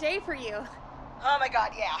another day for you. Oh my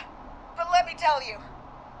god, yeah. But let me tell you,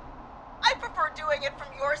 I prefer doing it from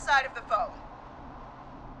your side of the phone.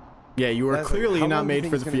 Yeah, you were Leslie, clearly how not long do you made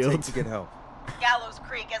think for it's the gonna take field. to get help? Gallows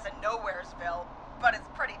Creek isn't nowheresville, but it's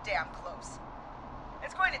pretty damn close.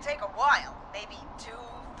 It's going to take a while, maybe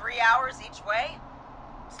 2-3 hours each way.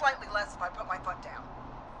 Slightly less if I put my foot down.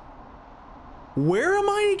 Where am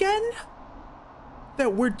I again?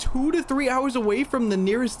 That we're 2 to 3 hours away from the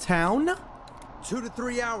nearest town? 2 to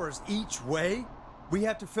 3 hours each way? We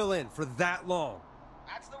have to fill in for that long.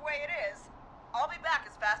 That's the way it is. I'll be back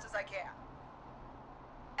as fast as I can.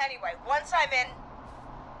 Anyway, once I'm in...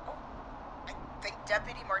 Oh, I think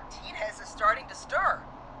Deputy Martinez is starting to stir.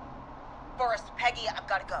 Forrest, Peggy, I've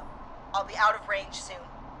got to go. I'll be out of range soon,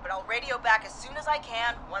 but I'll radio back as soon as I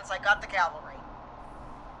can once I got the cavalry.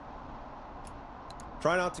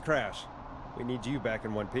 Try not to crash. We need you back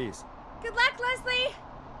in one piece. Good luck, Leslie.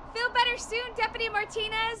 Feel better soon, Deputy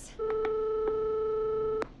Martinez.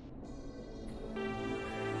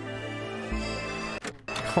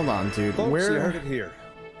 Hold on, dude. Folks, Where? you heard it here.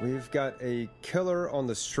 We've got a killer on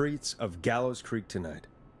the streets of Gallows Creek tonight.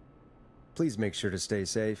 Please make sure to stay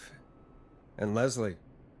safe. And Leslie,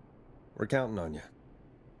 we're counting on you.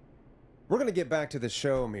 We're going to get back to the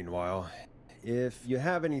show meanwhile. If you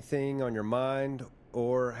have anything on your mind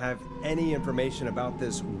or have any information about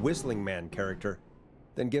this Whistling Man character,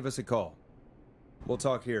 then give us a call. We'll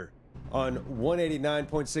talk here on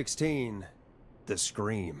 189.16, The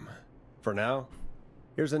Scream. For now,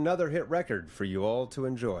 here's another hit record for you all to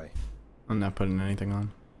enjoy. I'm not putting anything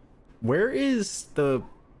on. Where is the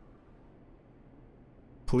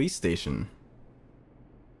police station?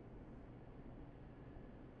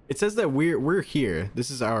 It says that we're here.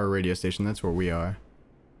 This is our radio station. That's where we are.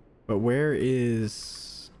 But where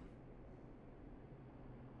is...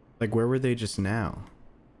 Like, where were they just now?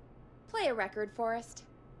 Play a record, Forrest.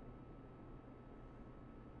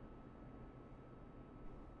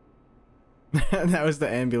 That was the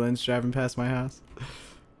ambulance driving past my house.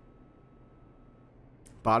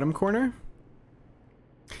 Bottom corner?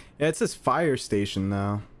 Yeah, it says fire station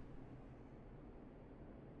though.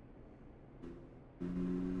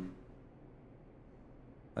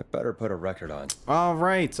 I better put a record on. All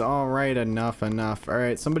right, enough. All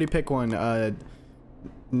right, somebody pick one.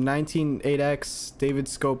 198X, David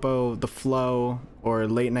Scopo, The Flow, or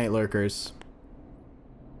Late Night Lurkers.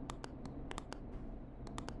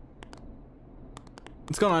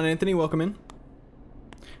 What's going on, Anthony? Welcome in.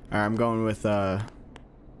 All right, I'm going with Dead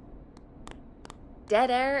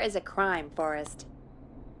air is a crime, Forrest.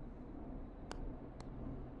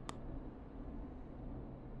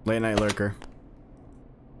 Late Night Lurker.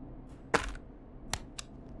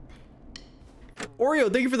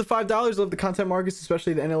 Oreo, thank you for the $5. Love the content, Marcus,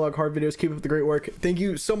 especially the analog hard videos. Keep up the great work. Thank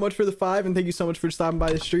you so much for the 5, and thank you so much for stopping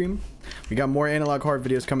by the stream. We got more analog hard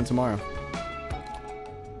videos coming tomorrow.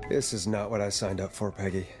 This is not what I signed up for,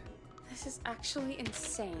 Peggy. This is actually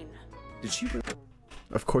insane. Did she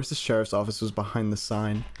Of course, the sheriff's office was behind the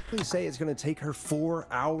sign. really say it's going to take her 4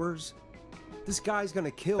 hours? This guy's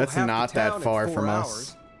gonna kill That's half not the town that far in 4 from hours.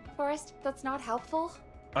 us. Forrest, that's not helpful.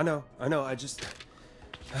 I know, I just...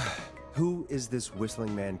 Who is this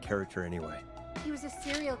whistling man character anyway? He was a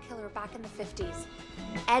serial killer back in the 50s.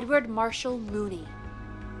 Edward Marshall Mooney.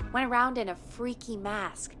 Went around in a freaky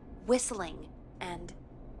mask, whistling, and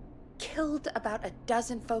killed about a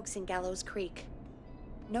dozen folks in Gallows Creek.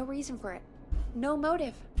 No reason for it. No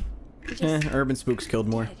motive. He just Urban spooks killed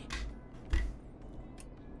more. did.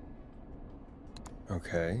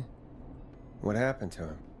 Okay. What happened to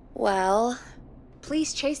him? Well,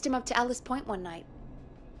 police chased him up to Ellis Point one night.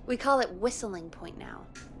 We call it Whistling Point now.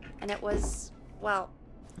 And it was, well,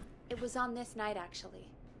 it was on this night actually.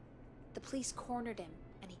 The police cornered him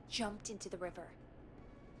and he jumped into the river.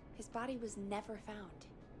 His body was never found.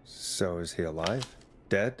 So is he alive?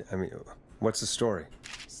 Dead? I mean, what's the story?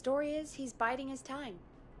 Story is he's biding his time,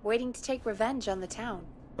 waiting to take revenge on the town.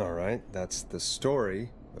 All right, that's the story.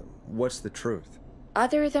 What's the truth?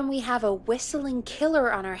 Other than we have a whistling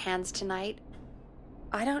killer on our hands tonight,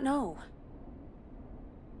 I don't know.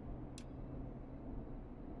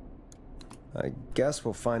 I guess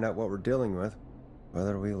we'll find out what we're dealing with,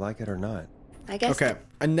 whether we like it or not. I guess. Okay,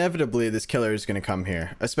 inevitably this killer is gonna come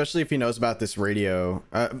here, especially if he knows about this radio,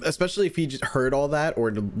 especially if he just heard all that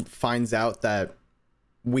or finds out that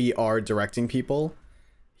we are directing people.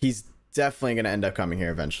 He's definitely gonna end up coming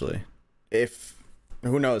here eventually. If,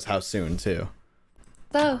 who knows how soon too.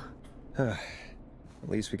 So, At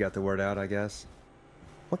least we got the word out, I guess.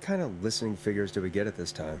 What kind of listening figures do we get at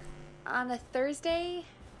this time? on a Thursday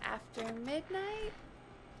after midnight,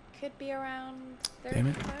 could be around Damn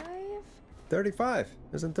it. 35? 35.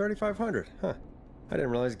 Isn't 3,500? Huh. I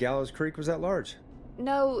didn't realize Gallows Creek was that large.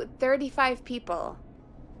 No, 35 people.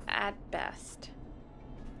 At best.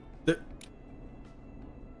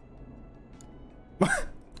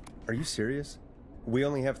 Are you serious? We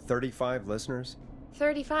only have 35 listeners?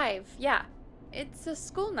 35, yeah. It's a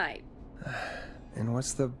school night. And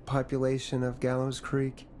what's the population of Gallows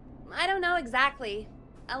Creek? I don't know exactly.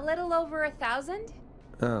 A little over 1,000?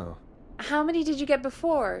 Oh. How many did you get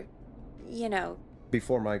before? You know.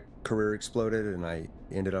 Before my career exploded and I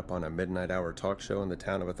ended up on a midnight hour talk show in the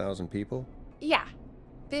town of 1,000 people? Yeah.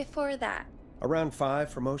 Before that. Around 5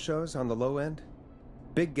 for most shows on the low end.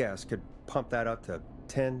 Big Gas could pump that up to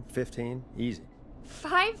 10, 15, easy.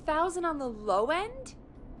 5,000 on the low end?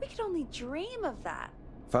 We could only dream of that.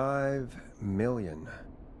 5 million.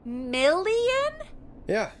 Million?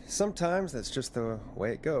 Yeah, sometimes that's just the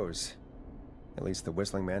way it goes. At least the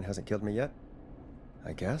whistling man hasn't killed me yet.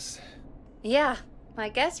 I guess. Yeah, I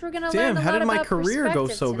guess we're gonna Damn, learn a how lot did my about career go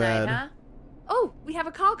perspective so tonight, bad? Huh? Oh, we have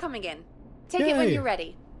a call coming in. Take it when Yay. you're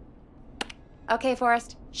ready. Okay,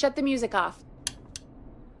 Forrest, shut the music off.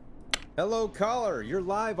 Hello, caller. You're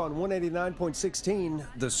live on 189.16,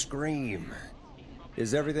 The Scream.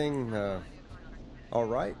 Is everything, all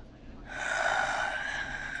right?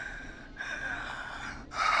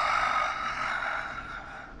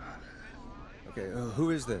 Okay,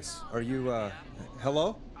 who is this? Are you,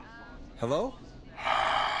 hello? Hello?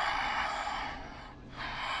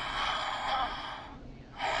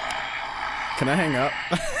 Can I hang up?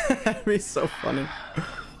 That'd be so funny.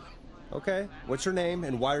 Okay, what's your name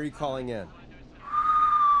and why are you calling in?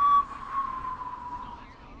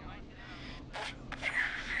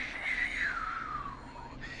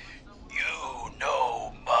 You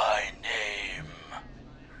know my name.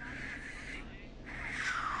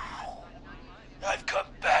 I've come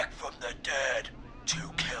back from the dead to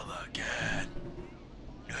kill again.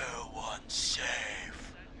 No one's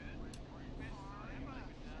safe.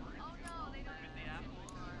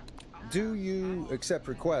 Do you accept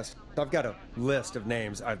requests? I've got a list of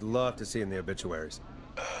names I'd love to see in the obituaries.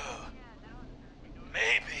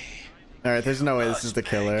 Maybe Alright, there's no way this is the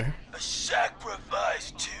must killer. make a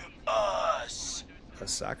sacrifice to us. A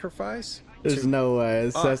sacrifice? There's no way.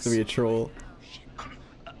 This has to us. be a troll.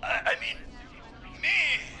 I mean, me.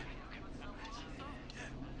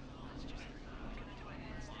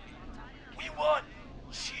 We want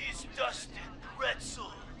cheese-dusted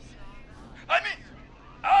pretzels. I mean,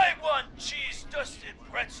 I want cheese-dusted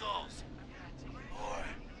pretzels. Or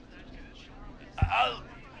I'll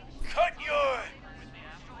cut your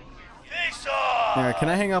face off. Alright, can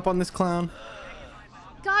I hang up on this clown?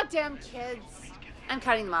 Goddamn kids. I'm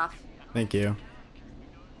cutting them off. Thank you.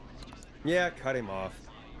 Yeah, cut him off.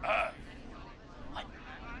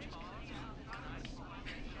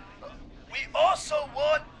 We also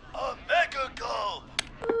want a mega gulp.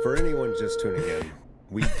 For anyone just tuning in,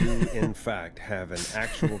 we do in fact have an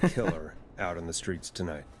actual killer out in the streets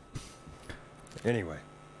tonight. Anyway,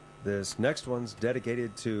 this next one's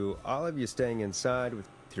dedicated to all of you staying inside with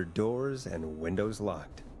with your doors and windows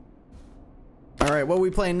locked. All right, what are we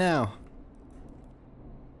playing now?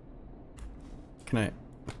 Can I?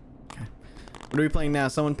 Okay. What are we playing now?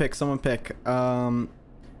 Someone pick. Someone pick. The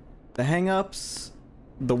Hang-Ups,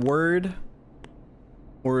 The Word,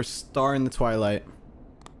 or Star in the Twilight.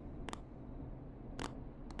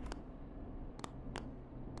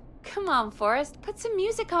 Come on, Forrest. Put some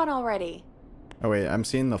music on already. Oh wait, I'm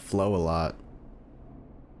seeing the flow a lot.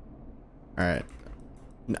 All right,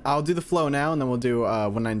 I'll do the flow now, and then we'll do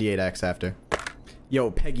 198X after. Yo,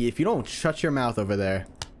 Peggy, if you don't shut your mouth over there.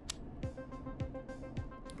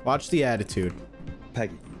 Watch the attitude.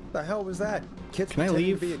 Peggy, the hell was that? Kid's Can I pretending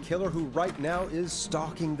leave? to be a killer who right now is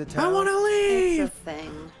stalking the town. I want to leave. It's a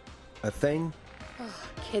thing. A thing? Ugh,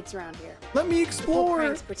 kids around here. Let me Whole explore.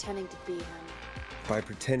 prank's pretending to be him. By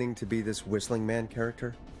pretending to be this whistling man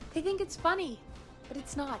character? They think it's funny, but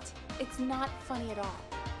it's not. It's not funny at all.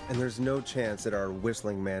 And there's no chance that our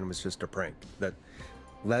whistling man was just a prank. That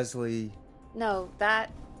Leslie... No,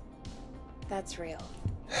 that's real.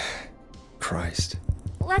 Christ.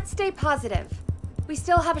 Let's stay positive. We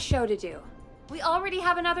still have a show to do. We already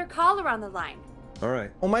have another caller on the line. All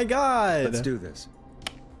right, Oh my god. let's do this.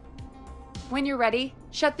 When you're ready,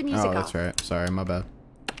 shut the music Oh, off. that's right. Sorry, my bad.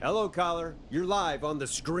 Hello, caller. You're live on the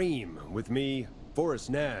Scream with me, Forrest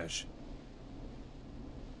Nash.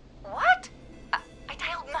 What? I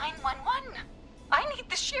dialed 911. I need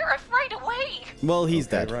the sheriff right away. Well, he's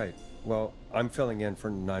Okay, dead. right. Well, I'm filling in for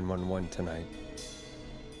 911 tonight.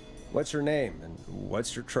 What's your name and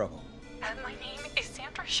what's your trouble? My name is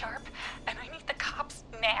Sandra Sharp, and I need the cops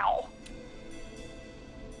now.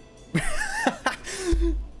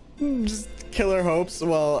 Just killer hopes.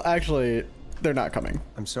 Well, actually, they're not coming.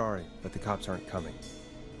 I'm sorry, but the cops aren't coming.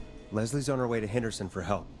 Leslie's on her way to Henderson for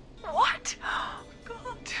help. What? God.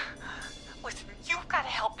 Listen, you've got to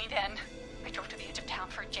help me then. I drove to the edge of town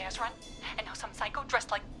for a jazz run, and now some psycho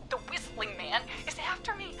dressed like the Whistling Man is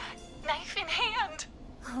after me, knife in hand.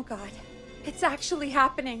 Oh god. It's actually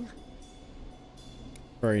happening.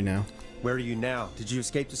 Where are you now? Where are you now? Did you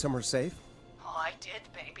escape to somewhere safe? Oh, I did,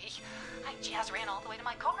 baby. I jazz ran all the way to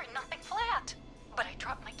my car and nothing flat. But I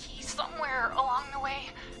dropped my keys somewhere along the way.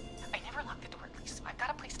 I never locked the door at least, so I've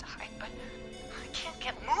got a place to hide, but I can't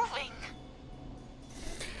get moving.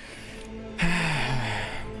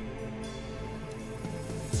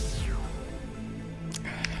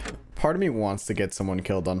 Part of me wants to get someone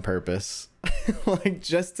killed on purpose. Like,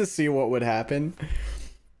 just to see what would happen.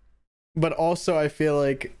 But also, I feel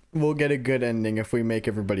like we'll get a good ending if we make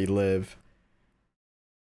everybody live.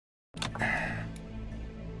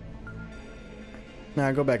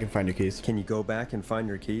 Nah, go back and find your keys. Can you go back and find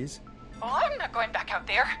your keys? Oh, I'm not going back out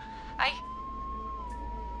there.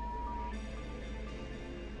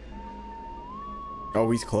 Oh,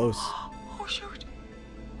 he's close. Oh, shoot.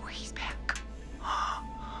 Oh, he's back.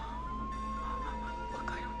 Look,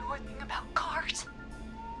 I don't know a thing about cars,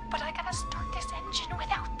 but I gotta start this engine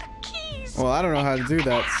without the keys. Well, I don't know how to do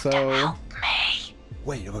that, so... Help me.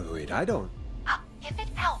 Wait, I don't. If it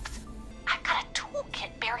helps, I've got a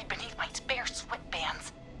toolkit buried beneath my spare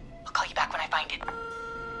sweatbands. I'll call you back when I find it.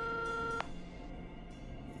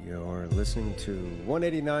 You're listening to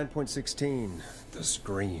 189.16, The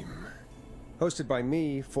Scream. Hosted by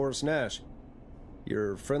me, Forrest Nash,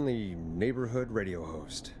 your friendly neighborhood radio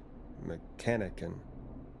host, mechanic, and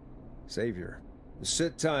savior.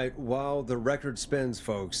 Sit tight while the record spins,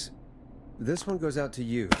 folks. This one goes out to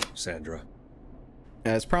you, Sandra.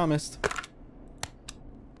 As promised.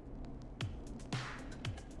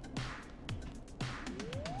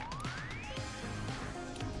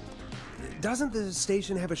 Doesn't the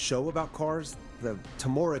station have a show about cars? The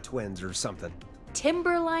Tamora twins or something?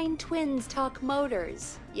 Timberline twins talk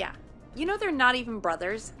motors. Yeah. You know they're not even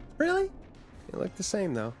brothers. Really? They look the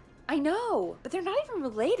same, though. I know, but they're not even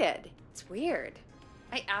related. It's weird.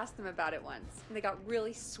 I asked them about it once, and they got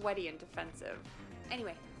really sweaty and defensive.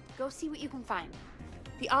 Anyway, go see what you can find.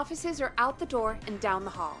 The offices are out the door and down the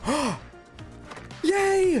hall.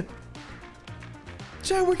 Yay!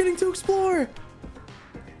 Chad, we're getting to explore!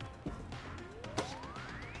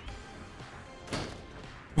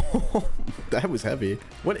 That was heavy.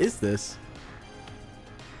 What is this?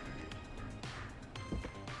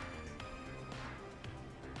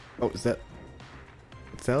 Oh, is that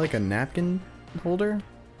like a napkin holder?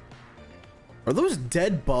 Are those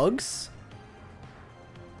dead bugs?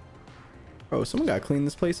 Oh, someone gotta clean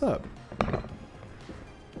this place up.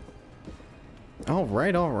 All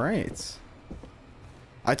right, all right.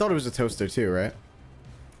 I thought it was a toaster too, right?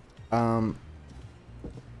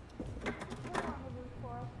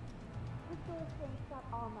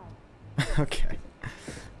 Okay.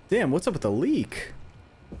 Damn, what's up with the leak?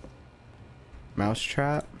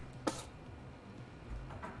 Mousetrap.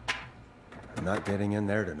 I'm not getting in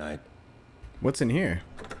there tonight. What's in here?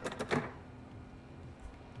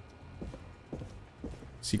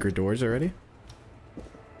 Secret doors already?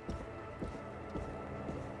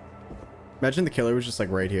 Imagine the killer was just like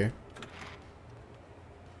right here.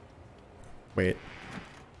 Wait.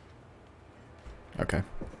 Okay.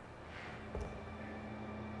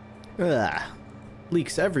 Ugh.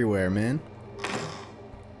 Leaks everywhere, man.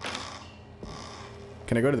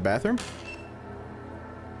 Can I go to the bathroom?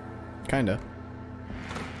 Kinda.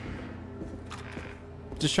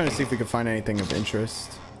 Just trying to see if we can find anything of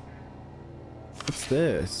interest. What's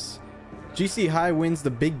this? GC High wins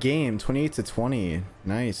the big game, 28-20.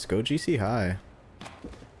 Nice. Go GC High.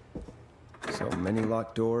 So many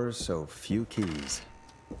locked doors, so few keys.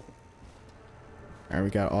 Alright, we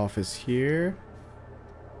got office here.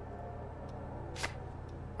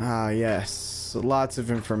 Ah, yes. Lots of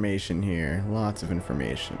information here. Lots of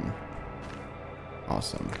information.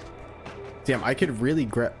 Awesome. Damn, I could really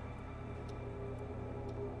grab...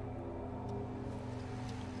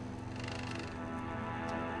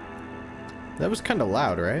 That was kind of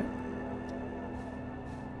loud, right?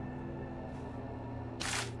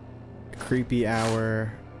 Creepy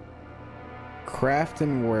hour. Craft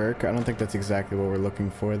and work. I don't think that's exactly what we're looking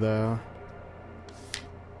for, though.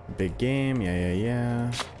 Big game.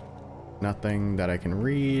 Yeah. Nothing that I can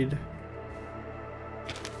read.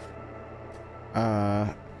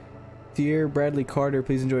 Dear Bradley Carter,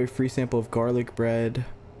 please enjoy a free sample of garlic bread.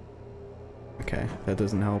 Okay, that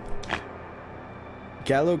doesn't help.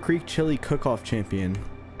 Gallo Creek Chili Cook-Off Champion.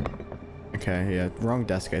 Okay, yeah, wrong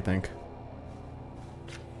desk, I think.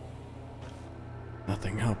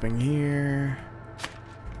 Nothing helping here.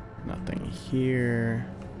 Nothing here.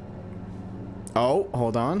 Oh,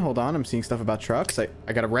 hold on. I'm seeing stuff about trucks. I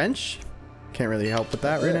got a wrench. Can't really help with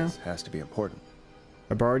that right now. Has to be important.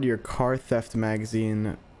 I borrowed your car theft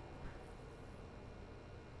magazine.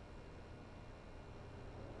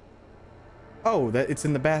 Oh, it's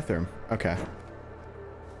in the bathroom. Okay.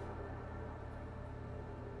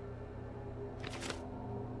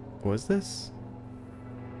 What is this?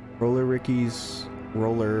 Roller Ricky's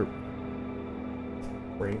roller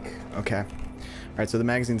rink. Okay. All right, so the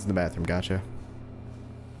magazine's in the bathroom. Gotcha.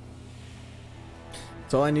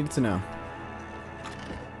 That's all I needed to know.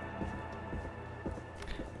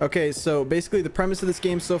 Okay, so basically the premise of this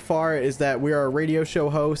game so far is that we are a radio show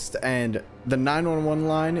host and the 911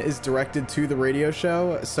 line is directed to the radio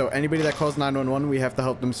show. So anybody that calls 911, we have to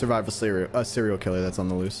help them survive a serial killer that's on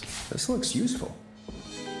the loose. This looks useful.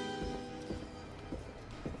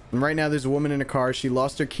 And right now there's a woman in a car. She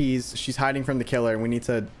lost her keys. She's hiding from the killer and we need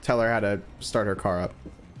to tell her how to start her car up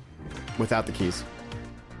without the keys.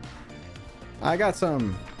 I got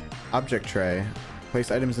some object tray. Place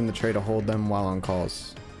items in the tray to hold them while on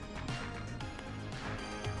calls.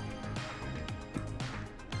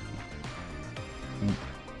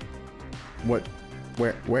 What?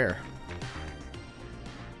 Where?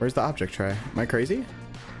 Where's the object tray? Am I crazy?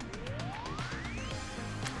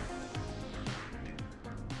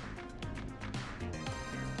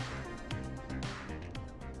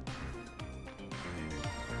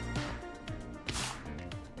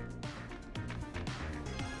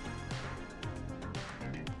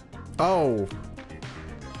 Oh.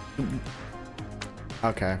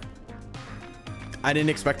 Okay. I didn't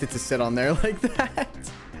expect it to sit on there like that.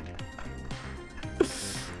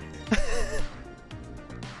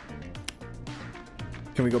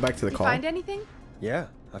 Can we go back to the call? Find anything? Yeah,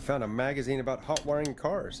 I found a magazine about hot wiring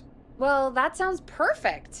cars. Well, that sounds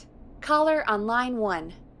perfect. Caller on line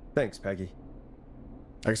 1. Thanks, Peggy.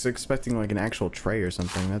 I was expecting like an actual tray or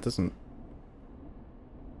something. That doesn't...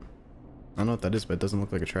 I don't know what that is, but it doesn't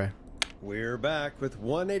look like a tray. We're back with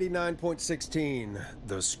 189.16,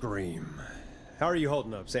 The Scream. How are you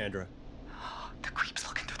holding up, Sandra? The creep's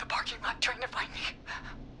looking through the parking lot trying to find me.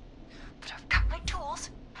 But I've got my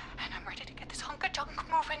tools, and I'm ready to get this hunk of junk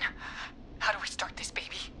moving. How do we start this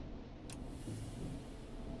baby?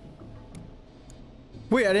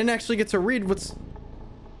 Wait, I didn't actually get to read what's...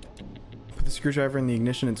 Put the screwdriver in the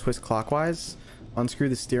ignition and twist clockwise. Unscrew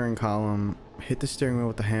the steering column. Hit the steering wheel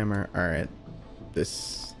with the hammer. Alright.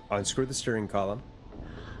 This... Unscrew the steering column.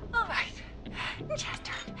 All right. Chest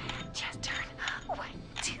turn. Chest turn. 1,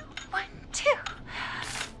 2, 1, 2.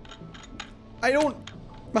 I don't...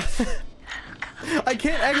 I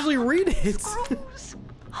can't actually read it. Screws.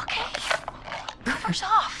 Okay. Covers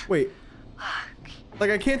off. Wait. Okay.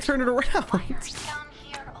 Like, I can't turn it around. Wires down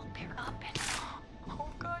here. I'll pair up and... Oh,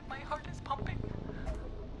 God. My heart is pumping.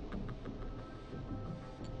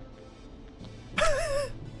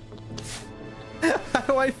 How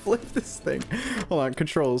do I flip this thing? Hold on,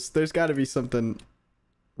 controls. There's got to be something.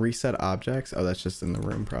 Reset objects. Oh, that's just in the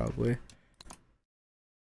room probably.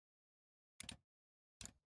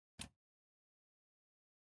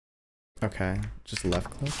 Okay, just left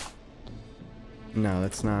click. No,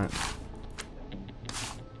 that's not.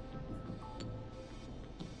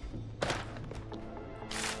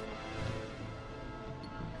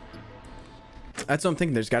 That's what I'm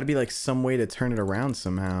thinking. There's got to be like some way to turn it around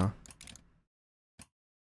somehow.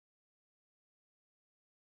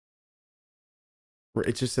 Where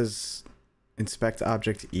it just says inspect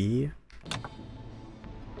object E.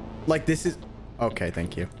 Like this is okay,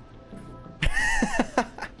 thank you.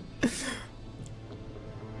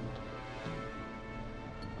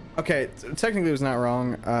 Okay, technically it was not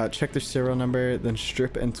wrong. Check the serial number, then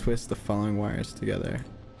strip and twist the following wires together.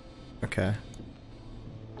 Okay.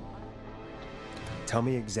 Tell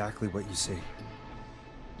me exactly what you see.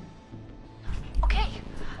 Okay,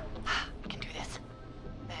 I can do this.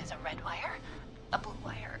 There's a red wire, a blue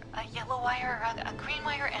wire, a yellow wire, a green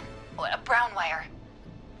wire, and a brown wire.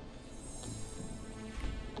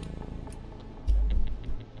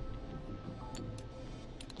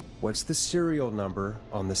 What's the serial number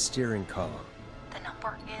on the steering column? The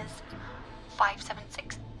number is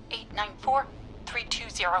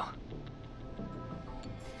 576-894-320.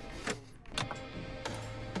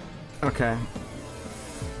 Okay.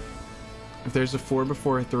 If there's a 4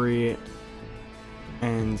 before a 3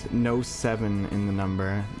 and no 7 in the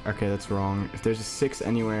number, okay, that's wrong. If there's a 6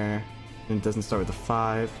 anywhere and it doesn't start with a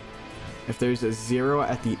 5. If there's a 0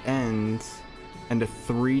 at the end and a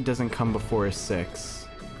 3 doesn't come before a 6.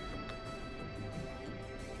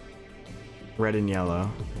 Red and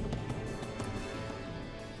yellow.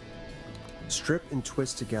 Strip and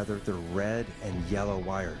twist together the red and yellow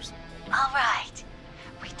wires. All right.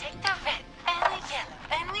 We take the red and the yellow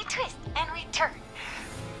and we twist and we turn.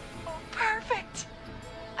 Oh, perfect.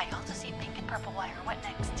 I also see pink and purple wire. What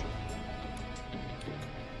next?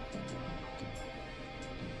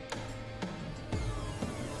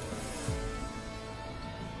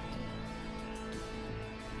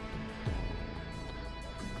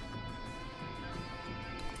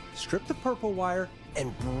 Strip the purple wire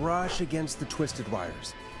and brush against the twisted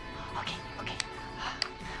wires. Okay.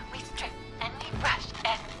 We strip and we brush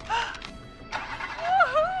and...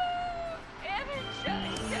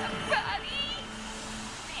 Energize that body!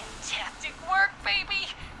 Fantastic work, baby!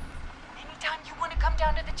 Anytime you want to come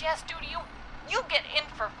down to the jazz studio, you get in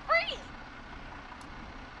for free!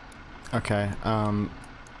 Okay,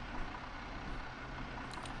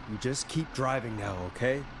 You just keep driving now,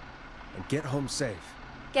 okay? And get home safe.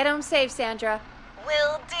 Get home safe, Sandra.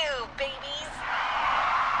 Will do, babies!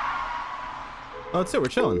 oh, that's it. We're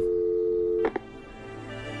chilling.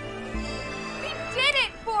 We did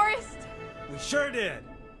it, Forrest! We sure did.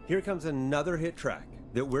 Here comes another hit track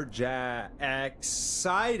that we're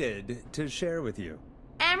excited to share with you.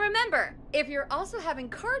 And remember, if you're also having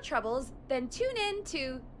car troubles, then tune in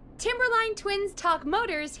to Timberline Twins Talk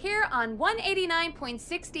Motors here on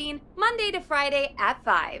 189.16, Monday to Friday at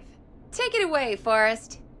 5. Take it away,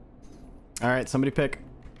 Forrest. All right, somebody pick.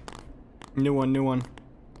 New one.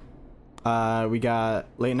 We got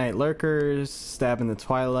Late Night Lurkers, Stab in the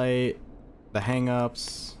Twilight, The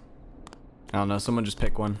Hang-Ups. I don't know, someone just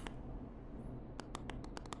pick one.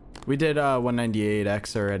 We did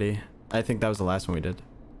 198X already. I think that was the last one we did.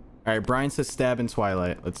 All right, Brian says Stab in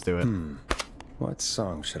Twilight. Let's do it. What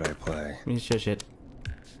song should I play? Shit.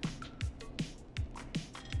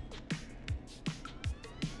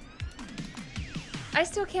 I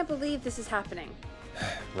still can't believe this is happening.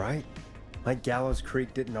 Right? Like Gallows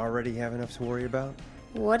Creek didn't already have enough to worry about?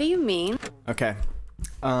 What do you mean? Okay.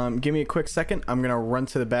 Give me a quick second. I'm gonna run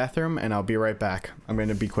to the bathroom and I'll be right back. I'm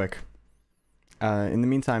gonna be quick. In the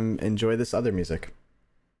meantime, enjoy this other music.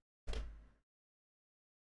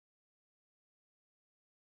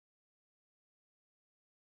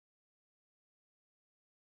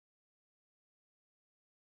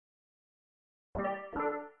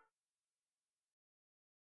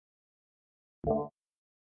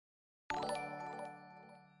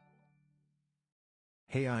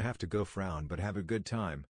 Hey, I have to go frown, but have a good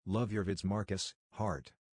time. Love your vids, Marcus.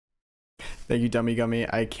 Heart. Thank you, Dummy Gummy.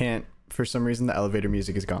 I can't, for some reason, the elevator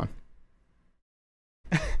music is gone.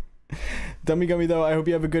 Dummy Gummy, though, I hope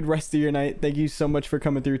you have a good rest of your night. Thank you so much for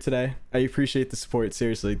coming through today. I appreciate the support.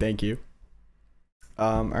 Seriously, thank you.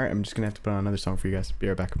 Alright, I'm just gonna have to put on another song for you guys. Be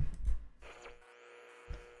right back.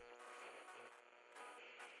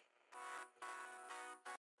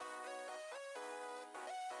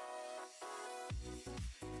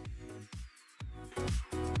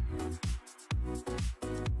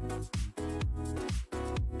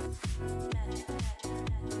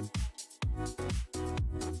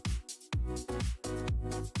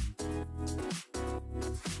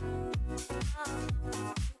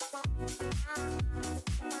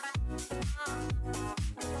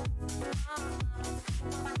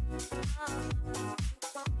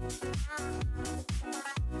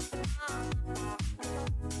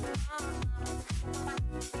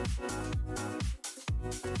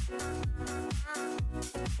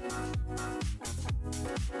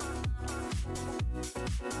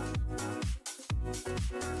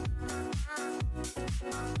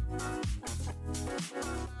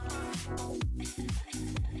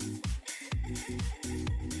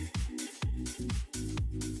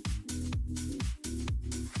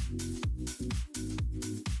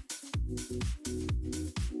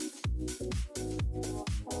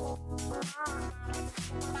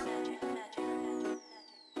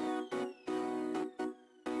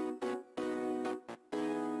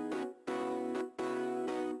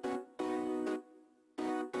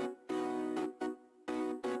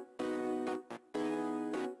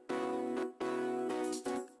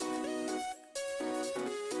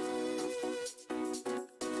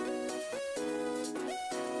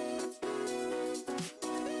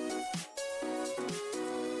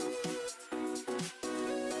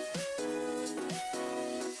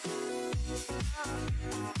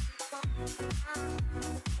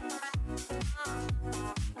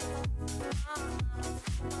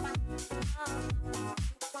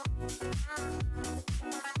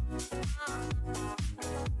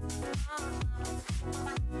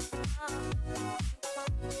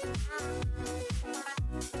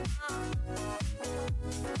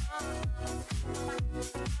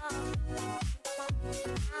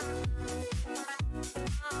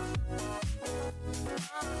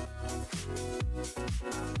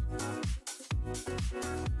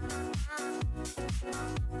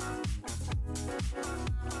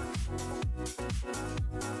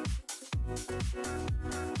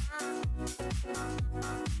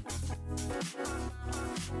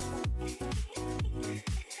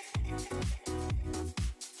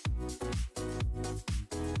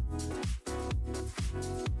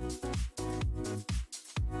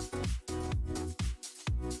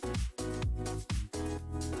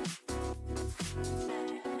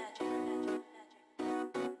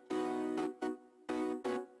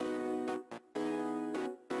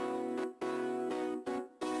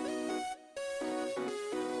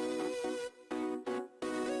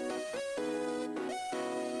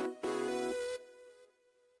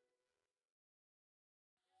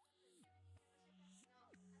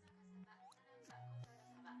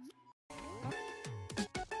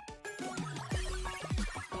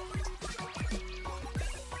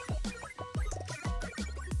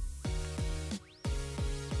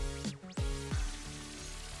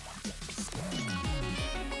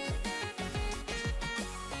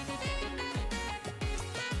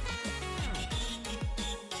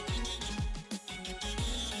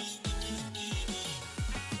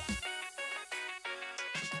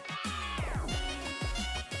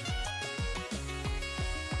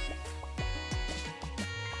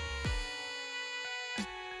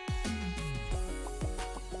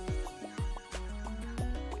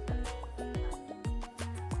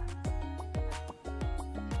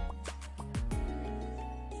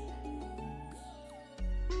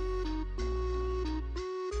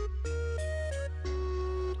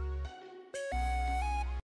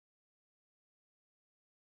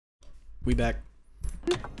 We back.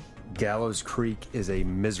 Gallows Creek is a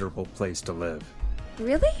miserable place to live.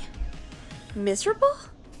 Really? Miserable?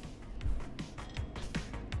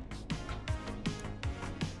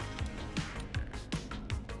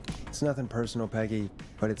 It's nothing personal, Peggy,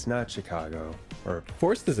 but it's not Chicago. Or,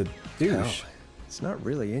 Forrest is a douche. hell, it's not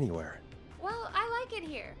really anywhere. Well, I like it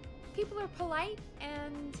here. People are polite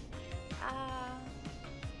and,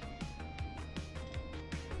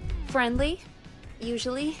 friendly,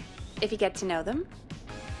 usually, if you get to know them.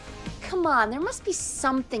 Come on, there must be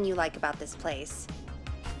something you like about this place.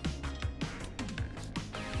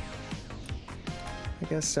 I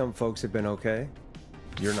guess some folks have been okay.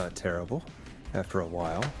 You're not terrible, after a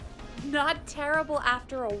while. Not terrible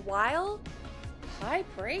after a while? High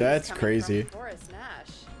praise. That's coming crazy. From Forrest Nash.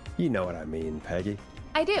 You know what I mean, Peggy.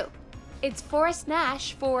 I do. It's Forrest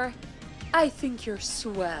Nash for I think you're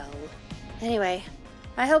swell. Anyway,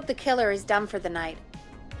 I hope the killer is done for the night,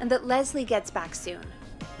 and that Leslie gets back soon.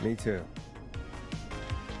 Me too.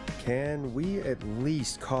 Can we at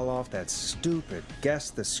least call off that stupid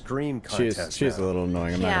Guess the Scream contest? She's a little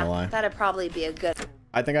annoying, I'm not gonna lie. That'd probably be a good.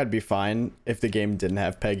 I think I'd be fine if the game didn't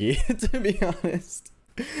have Peggy, to be honest.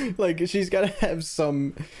 Like, she's got to have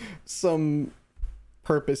some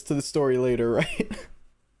purpose to the story later, right?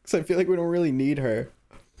 Because I feel like we don't really need her.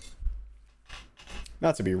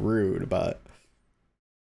 Not to be rude, but...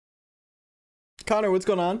 Connor, what's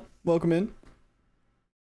going on? Welcome in.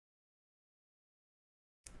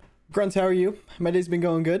 Grunts, how are you? My day's been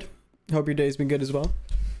going good. Hope your day's been good as well.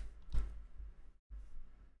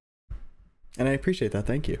 And I appreciate that.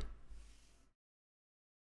 Thank you.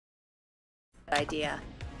 Idea.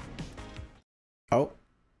 Oh.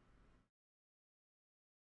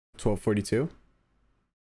 1242.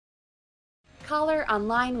 Caller on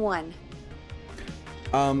line 1.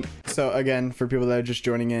 So again, for people that are just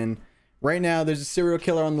joining in, right now there's a serial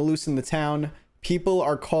killer on the loose in the town. People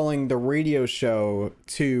are calling the radio show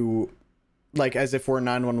to, like, as if we're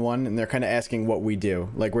 911, and they're kind of asking what we do.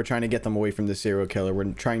 Like, we're trying to get them away from the serial killer.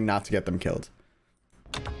 We're trying not to get them killed.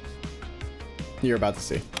 You're about to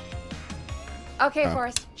see. Okay,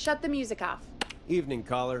 Forrest, shut the music off. Evening,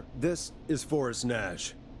 caller. This is Forrest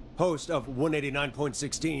Nash, host of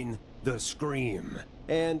 189.16, The Scream,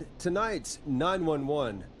 and tonight's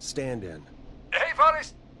 911 stand-in. Hey,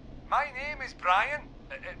 Forrest. My name is Brian.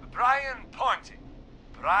 Brian Ponte.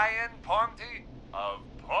 Brian Ponte of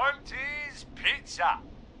Ponte's Pizza.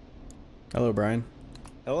 Hello, Brian.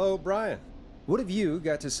 Hello, Brian. What have you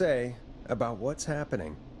got to say about what's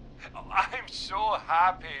happening? I'm so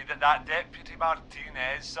happy that Deputy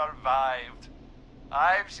Martinez survived.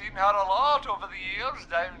 I've seen her a lot over the years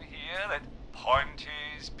down here at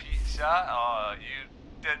Ponte's Pizza. Oh, you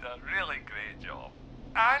did a really great job.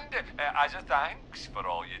 And as a thanks for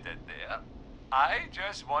all you did there, I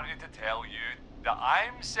just wanted to tell you that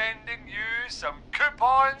I'm sending you some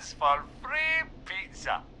coupons for free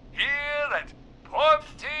pizza here at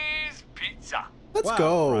Ponte's Pizza. Let's Wow,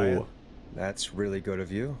 go. Brian. That's really good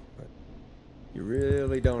of you, but you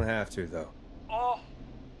really don't have to, though. Oh,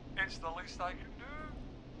 it's the least I can do.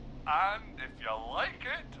 And if you like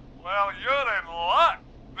it, well, you're in luck,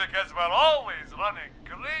 because we're always running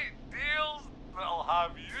great deals that'll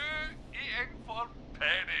have you eating for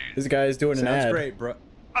pennies. This guy's doing an ad. Sounds great, bro.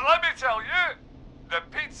 And let me tell you, the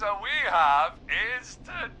pizza we have is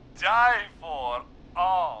to die for.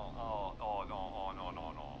 Oh, no.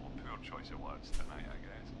 Poor choice of words tonight,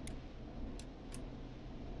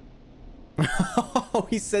 I guess. Oh,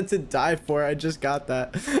 he said to die for. I just got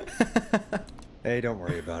that. Hey, don't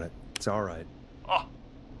worry about it. It's all right. Oh,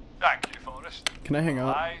 thank you, Forrest. Can I hang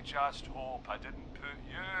up? I just hope I didn't put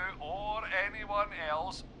you or anyone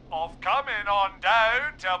else off coming on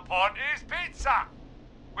down to Ponte's Pizza.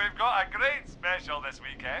 We've got a great special this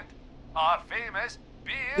weekend. Our famous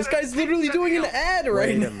beer. This guy's and literally pizza doing an deal. ad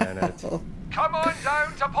right Wait now. a minute. Come on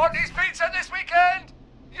down to Ponte's Pizza this weekend.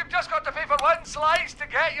 You've just got to pay for one slice to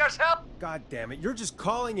get yourself. God damn it, you're just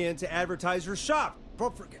calling in to advertise your shop.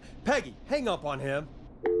 Peggy, hang up on him.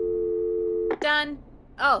 Done.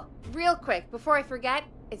 Oh, real quick, before I forget,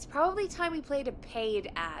 it's probably time we played a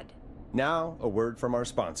paid ad. Now, a word from our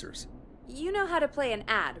sponsors. You know how to play an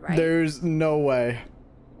ad, right? There's no way.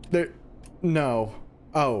 No.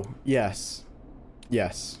 Oh, yes.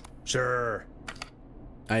 Yes. Sure.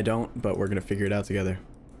 I don't, but we're gonna figure it out together.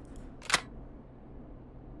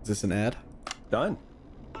 Is this an ad? Done.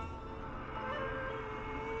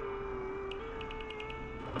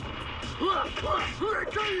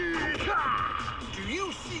 Do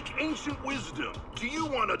you seek ancient wisdom? Do you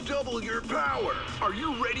want to double your power? Are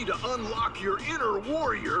you ready to unlock your inner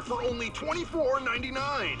warrior for only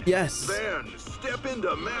 $24.99? Yes. Then step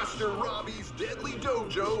into Master Robbie's deadly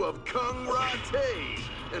dojo of Kung Rate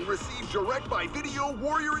and receive direct by video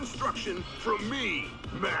warrior instruction from me,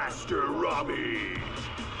 Master Robbie.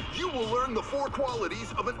 You will learn the 4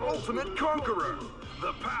 qualities of an ultimate conqueror.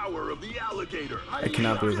 The power of the alligator. I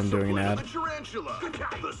cannot believe I'm doing an ad. The tarantula.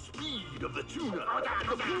 The speed of the tuna.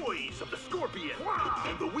 The poise of the scorpion.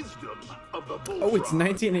 And the wisdom of the bullfrog. Oh, it's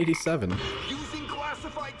 1987. Using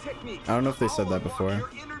classified techniques. I don't know if they said that before. Your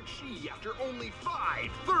inner chi after only 5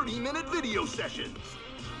 30-minute video sessions.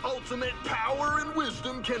 Ultimate power and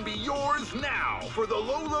wisdom can be yours now for the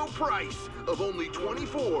low price of only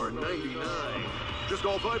 $24.99. Just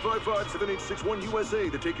call 555-7861 USA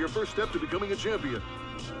to take your first step to becoming a champion.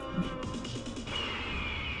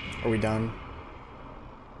 Are we done?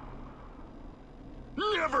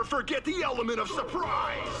 Never forget the element of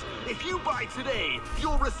surprise. If you buy today,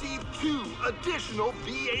 you'll receive 2 additional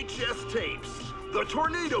VHS tapes. The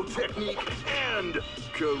Tornado Technique and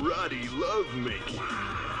Karate Lovemaking.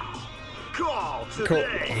 Call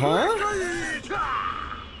today. Huh?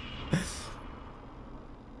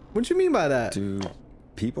 What you mean by that? Do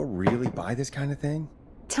people really buy this kind of thing?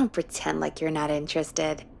 Don't pretend like you're not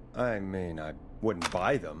interested. I mean, Wouldn't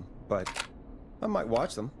buy them, but I might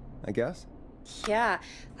watch them, I guess. Yeah,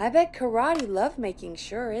 I bet karate lovemaking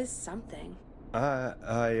sure is something.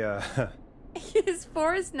 Is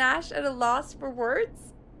Forrest Nash at a loss for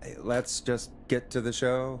words? Let's just get to the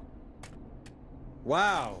show.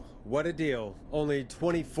 Wow, what a deal. Only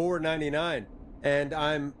 $24.99. And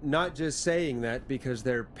I'm not just saying that because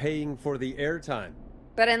they're paying for the airtime.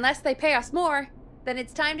 But unless they pay us more, then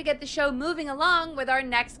it's time to get the show moving along with our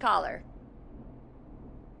next caller.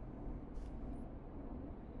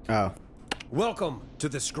 Oh. Welcome to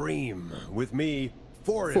the Scream with me,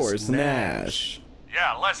 Forrest Nash.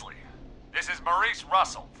 Yeah, Leslie. This is Maurice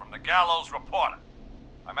Russell from the Gallows Reporter.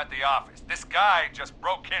 I'm at the office. This guy just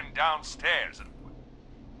broke in downstairs and...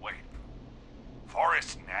 Wait.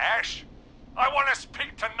 Forrest Nash? I want to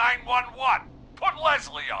speak to 911. Put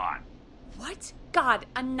Leslie on. What? God,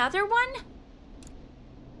 another one?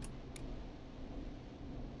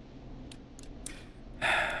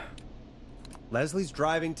 Leslie's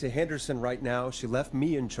driving to Henderson right now. She left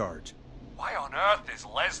me in charge. Why on earth is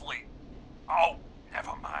Leslie... Oh,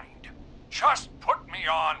 never mind. Just put me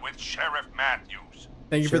on with Sheriff Matthews.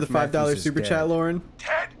 Thank you for the $5 super chat, Lauren.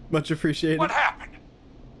 Ted? Much appreciated. What happened?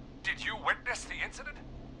 Did you witness the incident?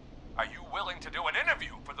 Are you willing to do an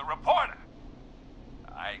interview for the reporter?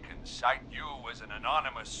 I can cite you as an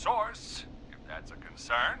anonymous source, if that's a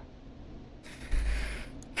concern.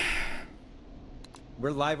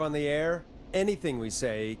 We're live on the air. Anything we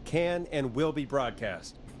say can and will be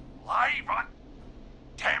broadcast. Live on...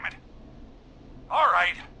 Damn it. All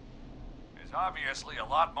right. There's obviously a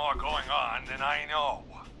lot more going on than I know.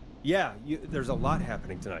 Yeah, there's a lot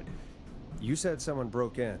happening tonight. You said someone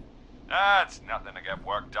broke in. That's nothing to get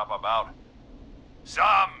worked up about.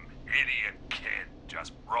 Some idiot kid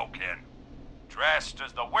just broke in, dressed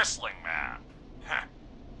as the Whistling Man.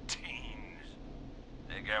 Teens.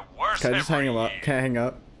 They get worse Can I just hang him up? Can I hang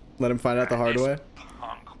up? Let him find out the hard way?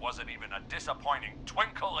 Punk wasn't even a disappointing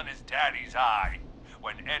twinkle in his daddy's eye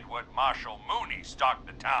when Edward Marshall Mooney stalked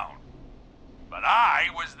the town. But I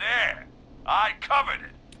was there. I covered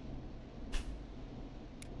it.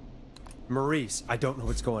 Maurice, I don't know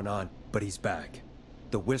what's going on, but he's back.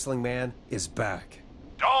 The Whistling Man is back.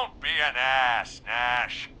 Don't be an ass,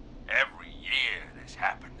 Nash. Every year this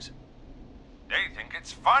happens. They think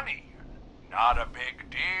it's funny. Not a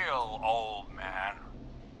big deal, old man.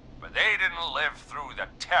 But they didn't live through the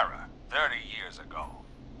terror 30 years ago.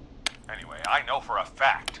 Anyway, I know for a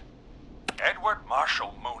fact. Edward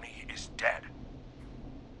Marshall Mooney is dead.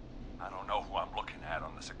 I don't know who I'm looking at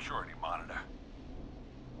on the security monitor.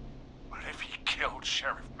 But if he killed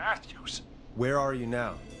Sheriff Matthews... Where are you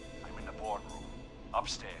now? I'm in the boardroom,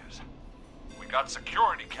 upstairs. We got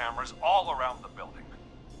security cameras all around the building.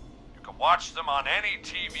 You can watch them on any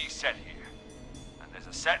TV set here. And there's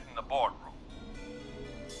a set in the boardroom.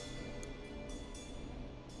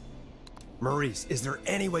 Maurice, is there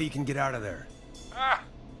any way you can get out of there?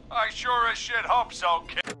 I sure as shit hope so,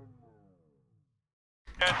 kid.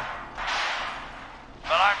 But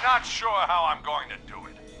I'm not sure how I'm going to do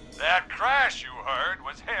it. That crash you heard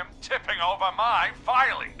was him tipping over my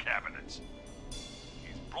filing cabinets.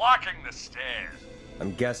 He's blocking the stairs.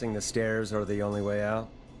 I'm guessing the stairs are the only way out?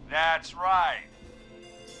 That's right.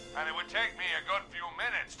 And it would take me a good few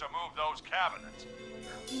minutes to move those cabinets.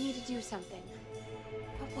 We need to do something.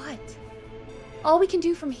 But what? All we can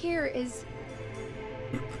do from here is...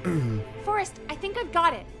 Forrest, I think I've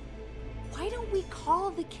got it. Why don't we call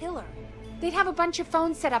the killer? They'd have a bunch of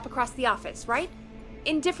phones set up across the office, right?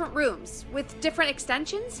 In different rooms, with different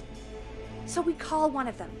extensions? So we call one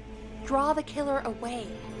of them. Draw the killer away.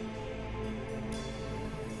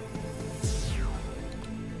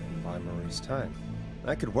 Buy Maurice time.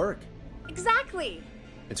 That could work. Exactly.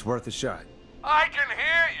 It's worth a shot. I can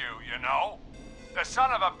hear you, you know. The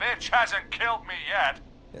son of a bitch hasn't killed me yet.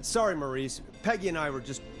 Yeah, sorry, Maurice. Peggy and I were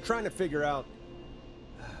just trying to figure out...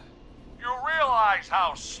 You realize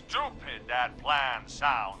how stupid that plan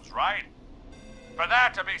sounds, right? For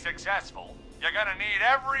that to be successful, you're gonna need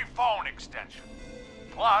every phone extension.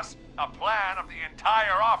 Plus, a plan of the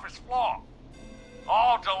entire office floor.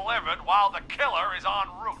 All delivered while the killer is en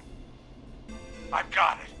route. I've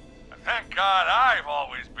got it. And thank God I've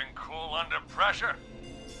always been cool under pressure.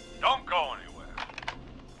 Don't go anywhere.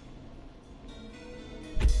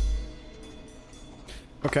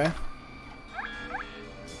 Okay.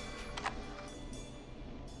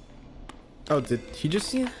 Oh, did he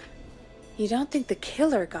just... You don't think the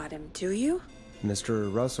killer got him, do you?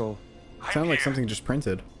 Mr. Russell. Sounded like something just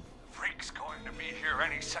printed. Freak's going to be here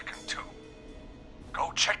any second, too.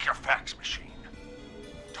 Go check your fax machine.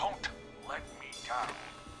 Don't let me down.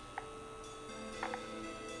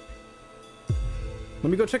 Let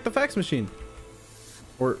me go check the fax machine.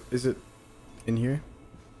 Or is it in here?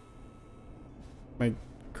 Am I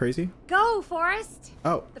crazy? Go, Forrest!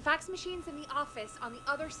 Oh. The fax machine's in the office on the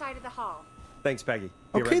other side of the hall. Thanks, Peggy.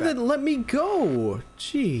 Be Okay, right back. then let me go.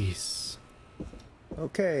 Jeez.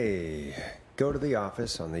 Okay. Go to the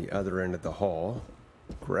office on the other end of the hall.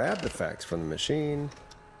 Grab the fax from the machine.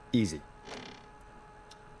 Easy.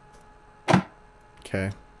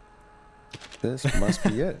 Okay. This must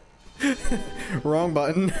be it. Wrong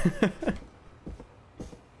button.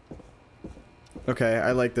 Okay,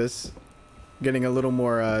 I like this. Getting a little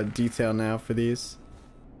more detail now for these.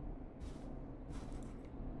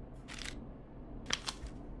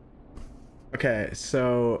 Okay,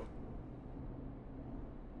 so...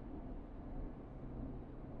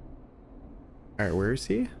 Alright, where is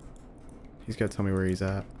he? He's got to tell me where he's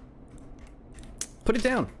at. Put it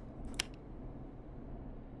down!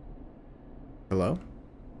 Hello?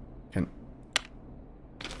 Can...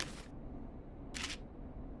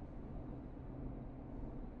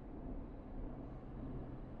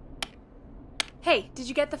 Hey, did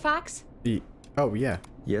you get the fax? Oh, yeah.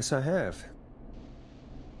 Yes, I have.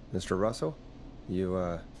 Mr. Russell,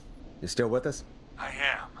 you still with us? I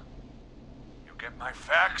am. You get my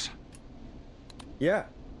fax? Yeah,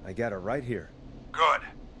 I got it right here. Good.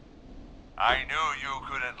 I knew you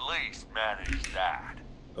could at least manage that.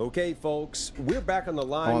 Okay, folks, we're back on the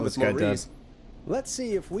line Oh, with this guy Maurice. does. Let's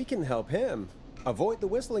see if we can help him avoid the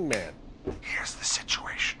Whistling Man. Here's the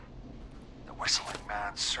situation. The Whistling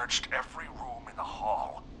Man searched every room in the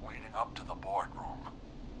hall leading up to the boardroom.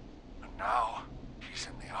 And now, he's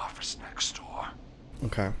in the office next door.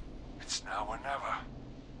 Okay. It's now or never.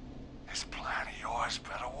 This plan of yours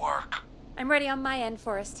better work. I'm ready on my end,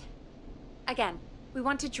 Forrest. Again, we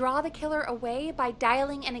want to draw the killer away by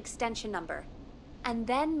dialing an extension number, and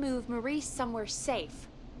then move Maurice somewhere safe.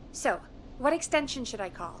 So, what extension should I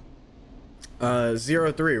call?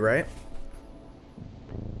 03, right?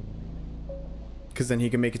 Because then he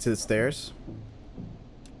can make it to the stairs.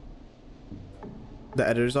 The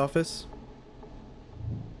editor's office.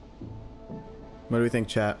 What do we think,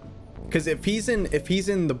 chat? Because if he's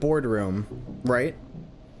in the boardroom, right?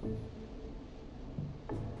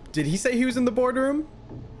 Did he say he was in the boardroom?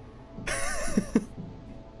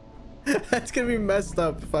 That's gonna be messed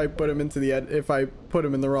up if I put him into the if I put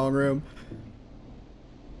him in the wrong room.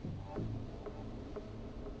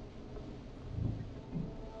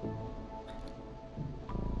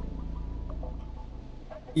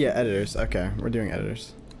 Yeah, editors. Okay, we're doing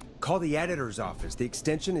editors. Call the editor's office. The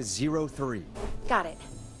extension is 03. Got it.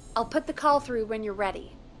 I'll put the call through when you're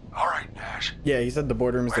ready. All right, Nash. Yeah, he said the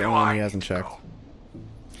boardroom is the Where do only one I he hasn't need to checked. go?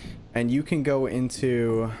 And you can go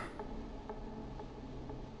into...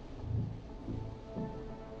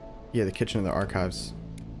 Yeah, the kitchen of the archives.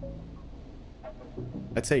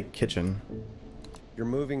 I'd say kitchen. You're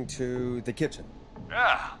moving to the kitchen.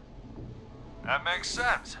 Yeah. That makes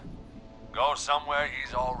sense. Go somewhere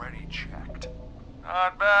he's already checked.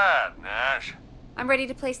 Not bad, Nash. I'm ready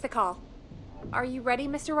to place the call. Are you ready,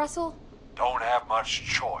 Mr. Russell? Don't have much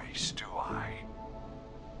choice, do I?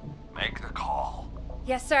 Make the call.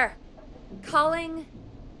 Yes, sir. Calling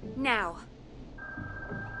now.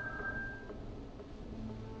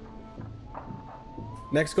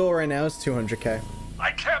 Next goal right now is 200k.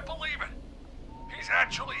 I can't believe it. He's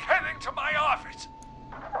actually heading to my office.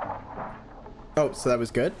 Oh, so that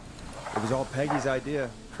was good? It was all Peggy's idea.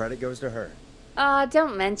 Credit goes to her.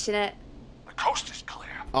 Don't mention it. The coast is clear.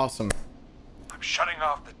 Awesome. I'm shutting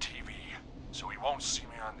off the TV so he won't see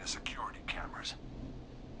me on the security cameras.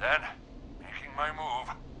 Then, making my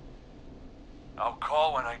move. I'll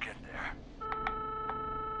call when I get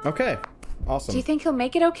there. Okay. Awesome. Do you think he'll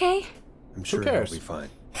make it okay? I'm sure cares? he'll be fine.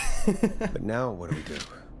 But now, what do?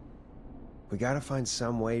 We gotta find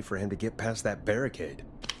some way for him to get past that barricade.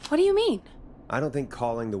 What do you mean? I don't think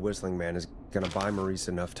calling the Whistling Man is gonna buy Maurice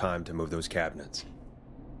enough time to move those cabinets.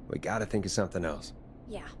 We gotta think of something else.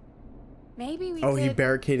 Yeah. Maybe we Oh, could... he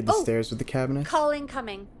barricaded the stairs with the cabinets? Call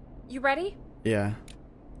incoming. You ready? Yeah.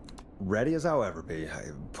 Ready as I'll ever be.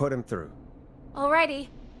 Put him through. Alrighty.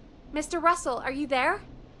 Mr. Russell, are you there?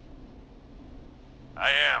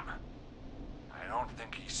 I am. I don't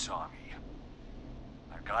think he saw me.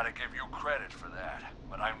 I gotta give you credit for that,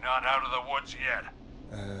 but I'm not out of the woods yet.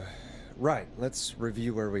 Right, let's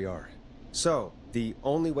review where we are. So, the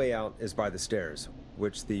only way out is by the stairs,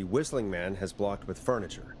 which the Whistling Man has blocked with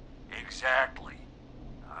furniture. Exactly.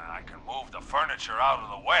 I can move the furniture out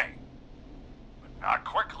of the way, but not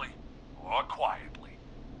quickly or quietly.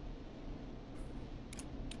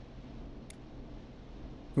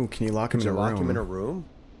 Ooh, can you lock him in a room? Lock him in a room?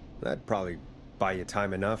 That'd probably buy you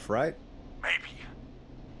time enough, right? Maybe.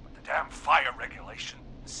 goddamn fire regulation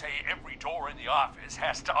and say every door in the office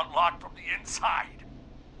has to unlock from the inside.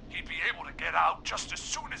 He'd be able to get out just as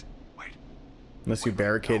soon as... Wait. Unless you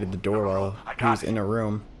barricaded the door while he was in a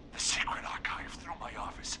room. The secret archive through my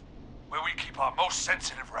office, where we keep our most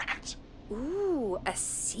sensitive records. Ooh, a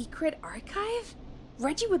secret archive?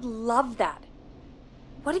 Reggie would love that.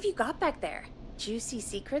 What have you got back there? Juicy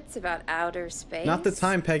secrets about outer space? Not the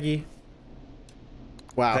time, Peggy.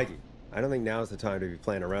 Wow. Peggy, I don't think now's the time to be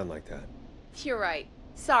playing around like that. You're right.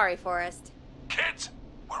 Sorry, Forrest. Kids,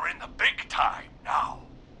 we're in the big time now.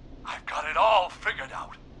 I've got it all figured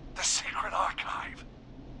out. The secret archive.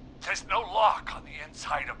 There's no lock on the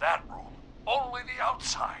inside of that room, only the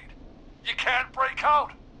outside. You can't break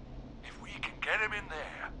out. If we can get him in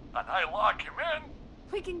there, and I lock him in...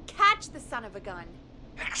 We can catch the son of a gun.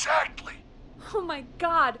 Exactly. Oh my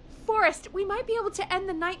god. Forrest, we might be able to end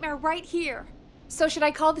the nightmare right here. So should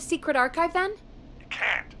I call the secret archive then? You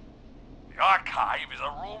can't. The archive is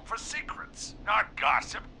a room for secrets, not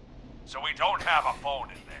gossip. So we don't have a phone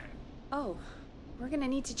in there. Oh, we're gonna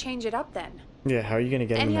need to change it up then. Yeah, how are you gonna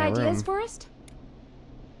get Any in that ideas, room? Forrest?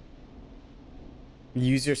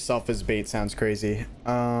 Use yourself as bait sounds crazy.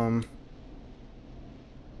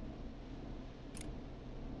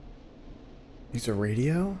 Use a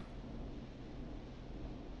radio?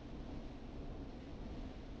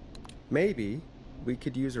 Maybe we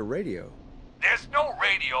could use a radio. There's no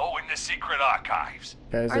radio in the secret archives.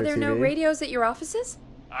 Guys, Are there no TV? radios at your offices?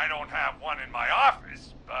 I don't have one in my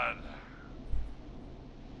office, but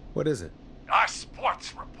What is it? our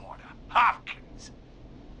sports reporter, Hopkins,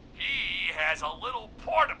 he has a little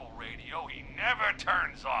portable radio he never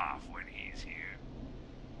turns off when he's here.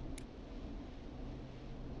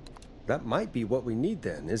 That might be what we need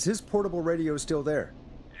then. Is his portable radio still there?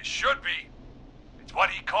 It should be. It's what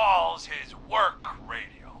he calls his work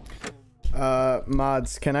radio.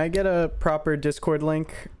 Mods, can I get a proper Discord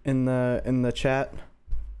link in the chat?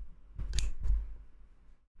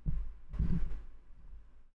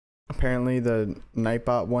 Apparently the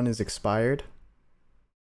Nightbot one is expired.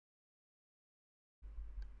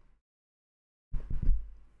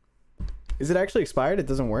 Is it actually expired? It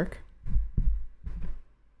doesn't work?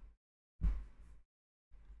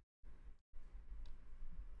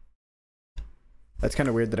 That's kind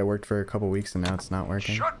of weird that I worked for a couple weeks and now it's not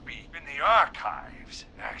working. Should be in the archives,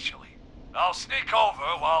 actually. I'll sneak over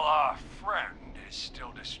while our friend is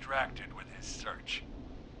still distracted with his search.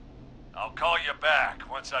 I'll call you back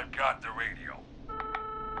once I've got the radio.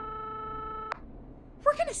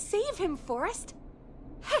 We're gonna save him, Forrest.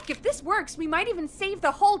 Heck, if this works, we might even save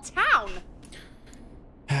the whole town.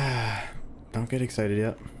 Don't get excited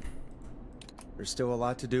yet. There's still a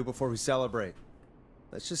lot to do before we celebrate.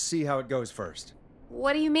 Let's just see how it goes first.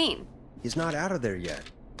 What do you mean? He's not out of there yet.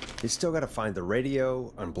 He's still got to find the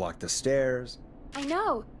radio, unblock the stairs. I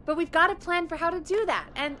know, but we've got a plan for how to do that.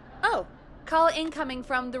 And, oh, call incoming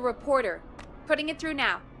from the reporter. Putting it through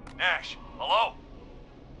now. Nash, hello?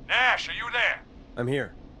 Nash, are you there? I'm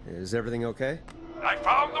here. Is everything okay? I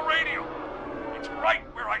found the radio. It's right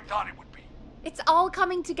where I thought it would be. It's all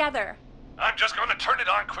coming together. I'm just gonna turn it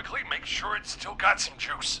on quickly, make sure it's still got some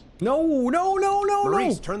juice. No, no, no, no,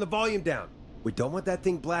 Maurice, no! turn the volume down. We don't want that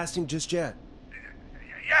thing blasting just yet.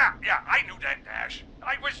 Yeah, I knew that, Nash.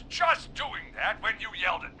 I was just doing that when you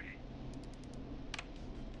yelled at me.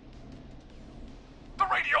 The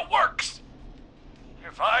radio works!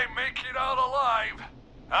 If I make it out alive,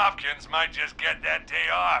 Hopkins might just get that day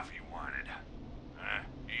off he wanted.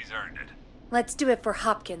 He's earned it. Let's do it for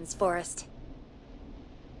Hopkins, Forrest.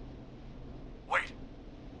 Wait.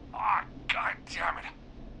 Ah, God damn it.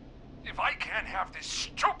 If I can't have this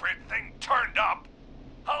stupid thing turned up,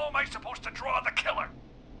 how am I supposed to draw the killer?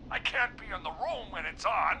 I can't be in the room when it's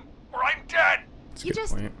on, or I'm dead. That's a You good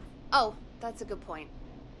just... point. Oh, that's a good point.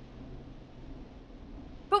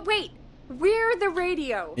 But wait, we're the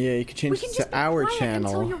radio. Yeah, you can change We can it just to be our quiet channel.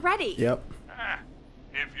 until you're ready. Yep.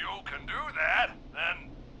 If you can do that, then...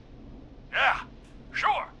 Yeah,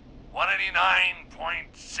 sure.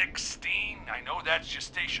 189.16, I know that's your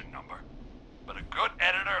station number. But a good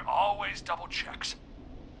editor always double checks.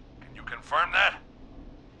 Can you confirm that?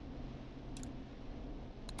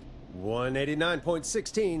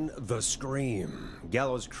 189.16, The Scream.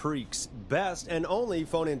 Gallows Creek's best and only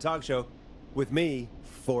phone-in talk show with me,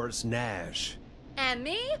 Forrest Nash. And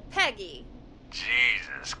me, Peggy.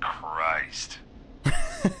 Jesus Christ.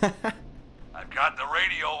 I've got the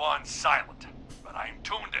radio on silent, but I'm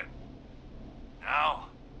tuned in. Now,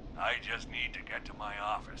 I just need to get to my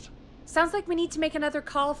office. Sounds like we need to make another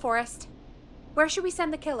call, Forrest. Where should we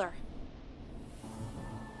send the killer?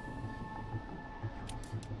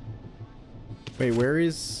 Wait, where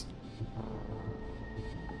is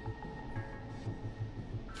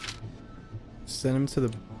Send him to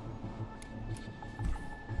the...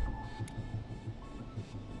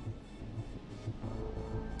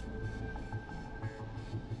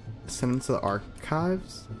 Send him to the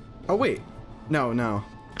archives? Oh, wait. No, no.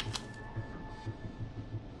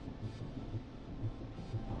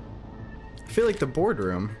 I feel like the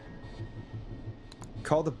boardroom.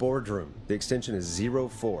 Call the boardroom. The extension is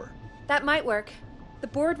 04. That might work. The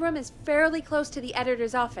boardroom is fairly close to the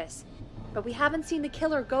editor's office, but we haven't seen the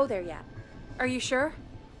killer go there yet. Are you sure?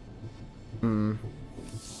 Hmm.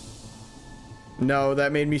 No,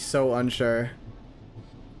 that made me so unsure.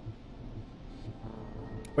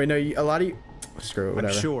 Wait, no, a lot of you... Screw it,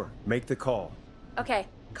 whatever. I'm sure. Make the call. Okay,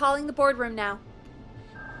 calling the boardroom now.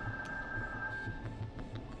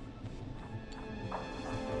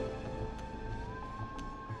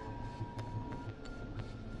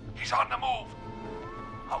 He's on the move.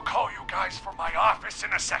 I'll call you guys from my office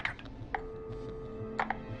in a second.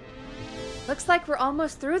 Looks like we're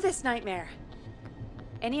almost through this nightmare.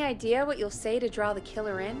 Any idea what you'll say to draw the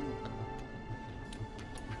killer in?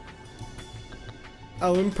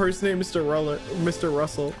 I'll impersonate Mr.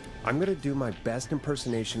 Russell. I'm gonna do my best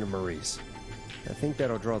impersonation of Maurice. I think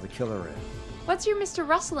that'll draw the killer in. What's your Mr.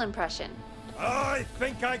 Russell impression? I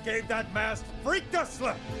think I gave that masked freak the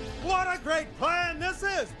slip. What a great plan this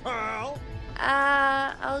is, Pearl!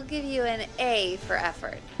 I'll give you an A for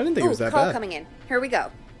effort. I didn't think it was that call bad. Coming in. Here we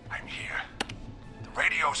go. I'm here. The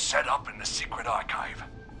radio's set up in the secret archive.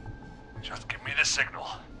 Just give me the signal,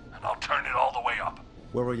 and I'll turn it all the way up.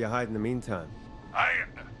 Where will you hide in the meantime?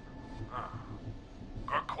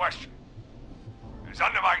 Good question. It's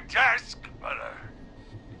under my desk, but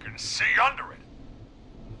you can see under it.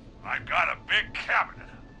 I've got a big cabinet,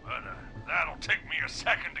 but that'll take me a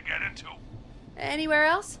second to get into. Anywhere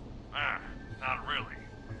else? Not really.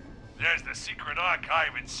 There's the secret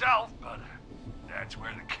archive itself, but that's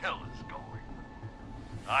where the killer's going.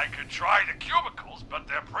 I could try the cubicles, but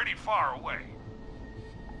they're pretty far away.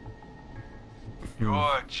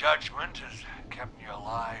 Your judgment has kept me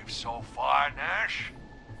alive so far, Nash.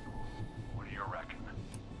 What do you reckon?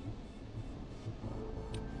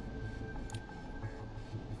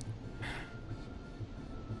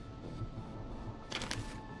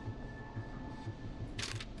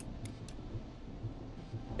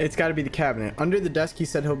 It's got to be the cabinet. Under the desk, he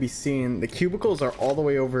said he'll be seen. The cubicles are all the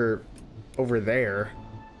way over there.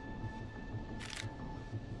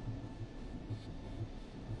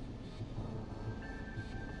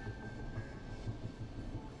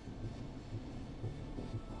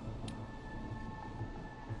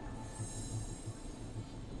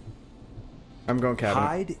 I'm going cabinet.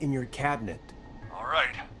 Hide in your cabinet. All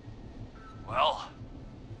right. Well,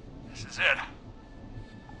 this is it.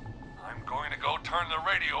 I'm going to go turn the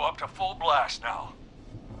radio up to full blast now.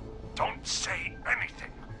 Don't say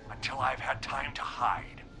anything until I've had time to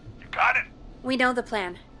hide. You got it? We know the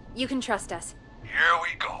plan. You can trust us. Here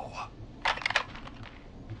we go.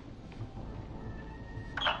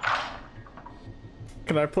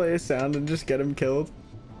 Can I play a sound and just get him killed?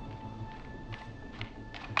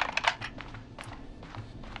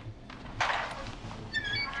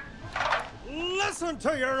 Listen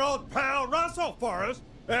to your old pal Russell, Forrest,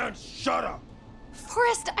 and shut up!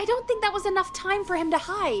 Forrest, I don't think that was enough time for him to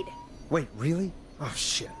hide. Wait, really? Oh,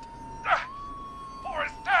 shit.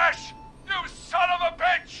 Forrest Dash! You son of a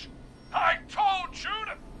bitch! I told you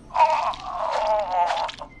to...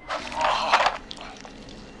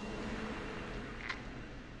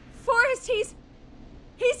 Forrest, he's...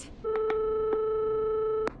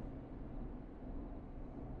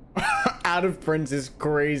 Out of Prince is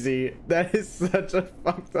crazy. That is such a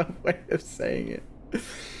fucked up way of saying it.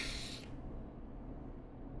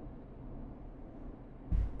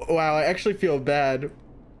 Wow, I actually feel bad.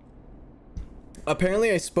 Apparently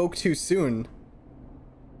I spoke too soon.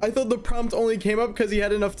 I thought the prompt only came up because he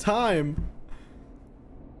had enough time.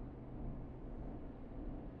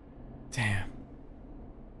 Damn.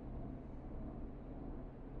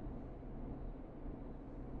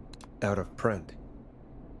 Out of print.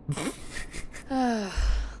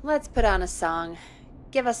 Let's put on a song.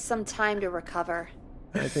 Give us some time to recover.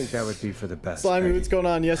 I think that would be for the best. Slimy, Peggy. what's going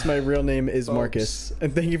on? Yes, my real name is Folks, Marcus.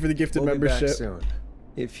 And thank you for the gifted We'll be membership. back soon.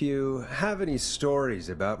 If you have any stories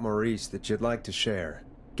about Maurice that you'd like to share,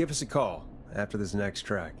 give us a call after this next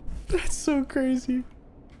track. That's so crazy.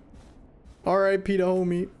 R.I.P. to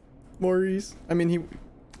homie Maurice. I mean, he...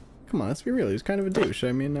 Come on, let's be real. He's kind of a douche.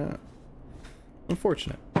 I mean,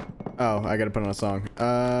 unfortunate. Oh, I gotta put on a song.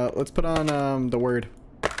 Let's put on, The Word.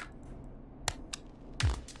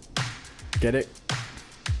 Get it?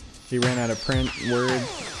 He ran out of print. Word.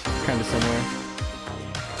 Kind of similar.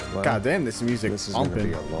 Well, God damn, this music this is gonna bumping.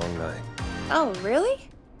 be a long night. Oh, really?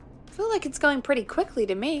 I feel like it's going pretty quickly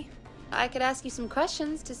to me. I could ask you some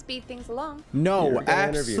questions to speed things along. No,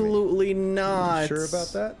 absolutely not. You sure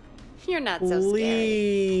about that? You're not so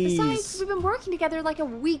scary. Besides, we've been working together like a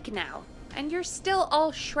week now, and you're still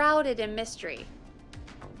all shrouded in mystery.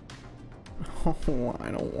 Oh,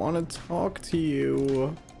 I don't want to talk to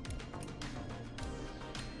you.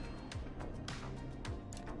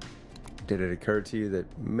 Did it occur to you that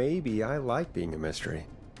maybe I like being a mystery?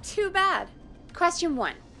 Too bad. Question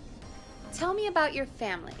 1. Tell me about your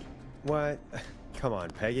family. What? Come on,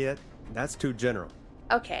 Peggy, that's too general.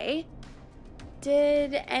 Okay.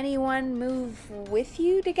 Did anyone move with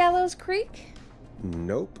you to Gallows Creek?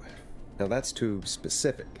 Nope. Now that's too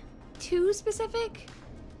specific. Too specific?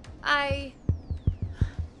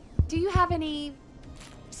 Do you have any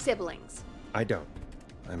siblings? I don't.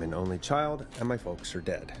 I'm an only child, and my folks are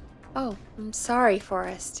dead. Oh, I'm sorry,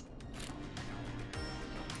 Forrest.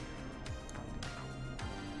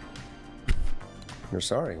 You're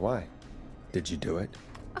sorry, why? Did you do it?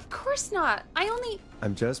 Of course not.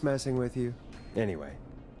 I'm just messing with you. Anyway,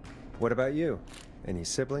 what about you? Any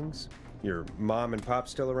siblings? Your mom and pop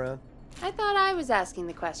still around? I thought I was asking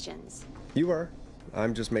the questions. You are.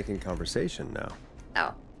 I'm just making conversation now.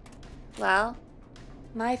 Oh. Well,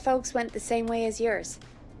 my folks went the same way as yours.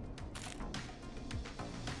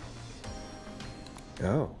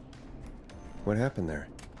 Oh. What happened there?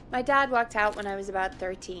 My dad walked out when I was about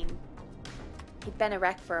 13. He'd been a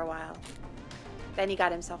wreck for a while. Then he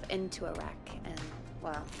got himself into a wreck, and,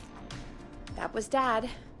 well, that was Dad.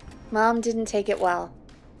 Mom didn't take it well.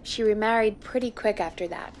 She remarried pretty quick after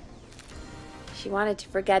that. She wanted to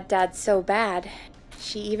forget Dad so bad,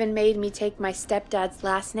 she even made me take my stepdad's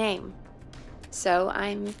last name. So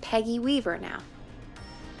I'm Peggy Weaver now.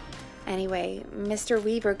 Anyway, Mr.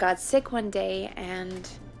 Weaver got sick one day, and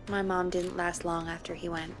my mom didn't last long after he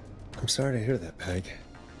went. I'm sorry to hear that, Peg.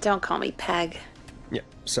 Don't call me Peg. Yeah,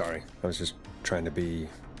 sorry. I was just trying to be...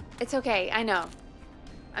 It's okay, I know.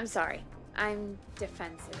 I'm sorry. I'm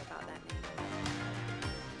defensive about that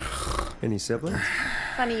name. Any siblings?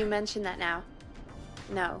 Funny you mention that now.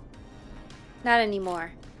 No. Not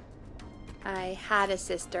anymore. I had a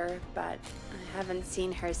sister, but I haven't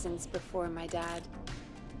seen her since before my dad.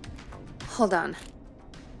 Hold on.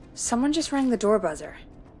 Someone just rang the door buzzer.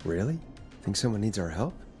 Really? Think someone needs our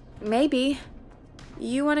help? Maybe.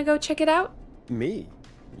 You want to go check it out? Me?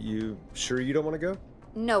 You sure you don't want to go?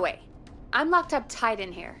 No way. I'm locked up tight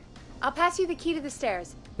in here. I'll pass you the key to the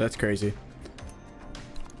stairs. That's crazy.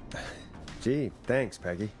 Gee, thanks,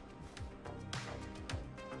 Peggy.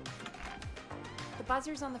 The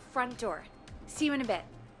buzzer's on the front door. See you in a bit.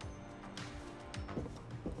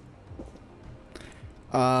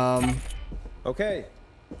 Okay.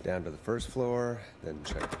 Down to the first floor, then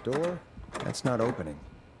check the door. That's not opening.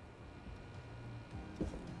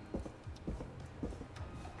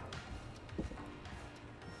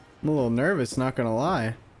 I'm a little nervous, not gonna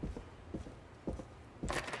lie.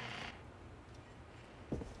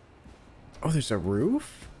 Oh, there's a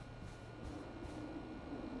roof?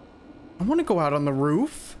 I want to go out on the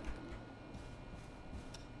roof.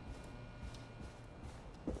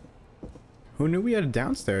 Who knew we had a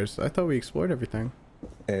downstairs? I thought we explored everything.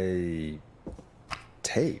 A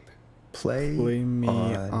tape. Play me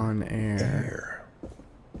on air.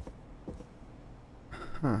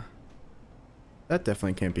 Huh. That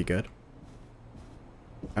definitely can't be good.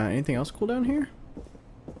 Anything else cool down here?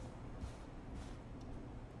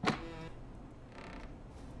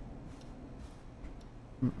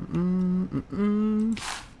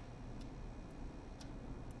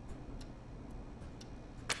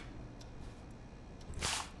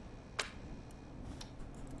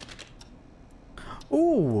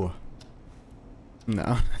 Ooh.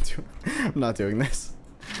 No, I'm not doing this.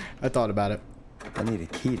 I thought about it. I need a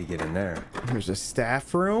key to get in there. There's a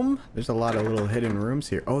staff room. There's a lot of little hidden rooms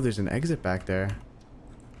here. Oh, there's an exit back there.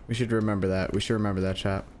 We should remember that. We should remember that,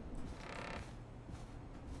 chat.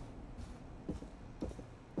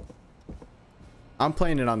 I'm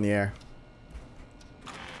playing it on the air.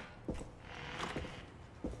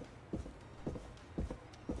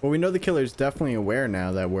 Well, we know the killer's definitely aware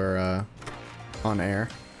now that we're on air.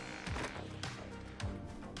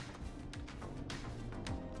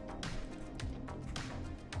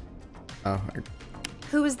 Oh.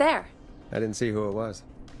 Who was there? I didn't see who it was.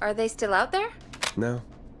 Are they still out there? No.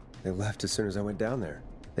 They left as soon as I went down there.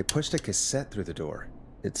 They pushed a cassette through the door.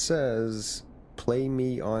 It says, "Play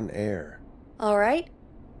me on air." All right.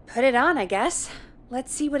 Put it on, I guess.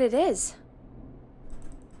 Let's see what it is.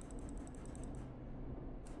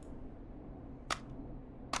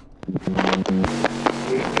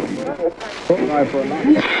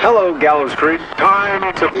 Hello, Gallows Creek.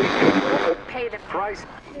 Time to Pay the price.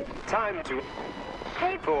 Time to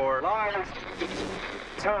pay for lives.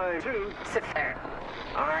 Time to sit there.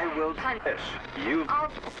 I will punish you. Oh,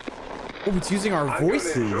 it's using our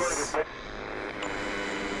voices.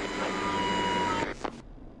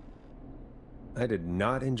 I did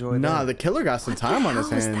not enjoy that. Nah, the killer got some time on his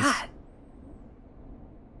hands. What the hell was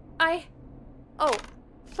that? Oh,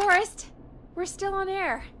 Forrest, we're still on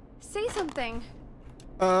air. Say something.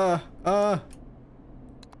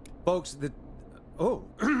 Folks,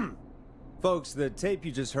 folks, the tape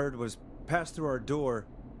you just heard was passed through our door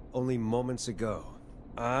only moments ago.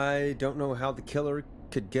 I don't know how the killer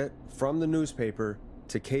could get from the newspaper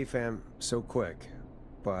to K-Fam so quick,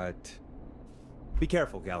 but be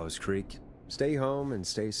careful, Gallows Creek. Stay home and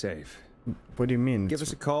stay safe. What do you mean? Give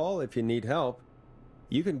us a call if you need help.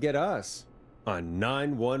 You can get us on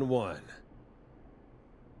 911.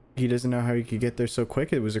 He doesn't know how he could get there so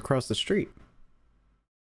quick. It was across the street.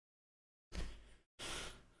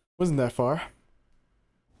 Wasn't that far.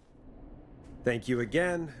 Thank you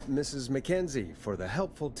again, Mrs. McKenzie, for the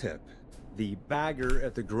helpful tip. The bagger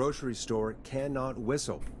at the grocery store cannot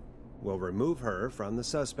whistle. We'll remove her from the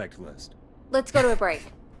suspect list. Let's go to a break.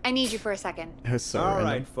 I need you for a second. All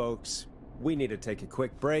right, folks. We need to take a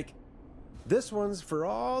quick break. This one's for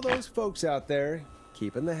all those folks out there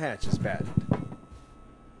keeping the hatches padded.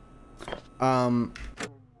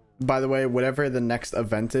 By the way, whatever the next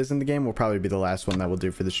event is in the game will probably be the last one that we'll do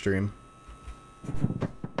for the stream.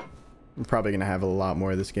 I'm probably gonna have a lot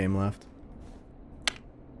more of this game left.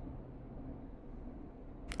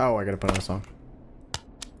 Oh, I gotta put on a song.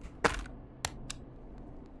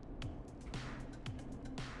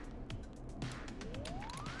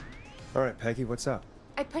 All right, Peggy, what's up?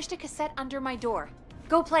 I pushed a cassette under my door.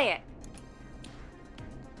 Go play it.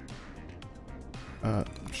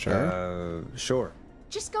 Sure. Sure.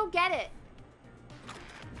 Just go get it.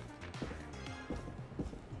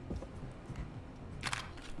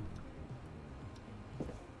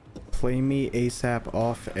 Play me ASAP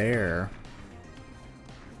off air.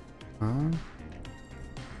 Huh?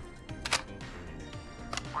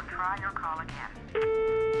 Or try your call again.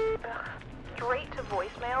 Straight to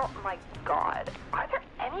voicemail? My God. Are there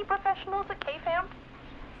any professionals at KFAM?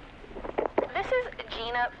 This is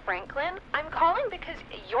Gina Franklin. I'm calling because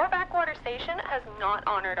your backwater station has not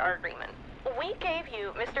honored our agreement. We gave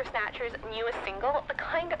you Mr. Snatcher's newest single, the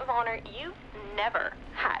kind of honor you've never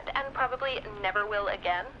had and probably never will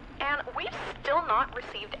again. And we've still not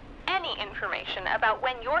received any information about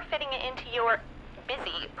when you're fitting it into your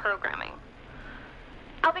busy programming.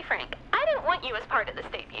 I'll be frank, I didn't want you as part of this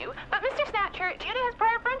debut, but Mr. Snatcher, due to his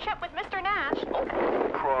prior friendship with Mr. Nash...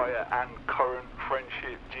 Prior and current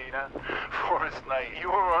friendship, Gina. Forrest, mate,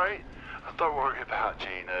 you alright? Don't worry about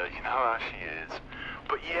Gina, you know how she is.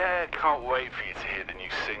 But yeah, can't wait for you to hear the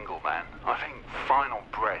new single, man. I think Final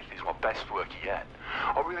Breath is my best work yet.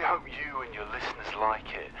 I really hope you and your listeners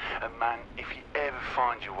like it. And man, if you ever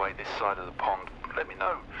find your way this side of the pond, let me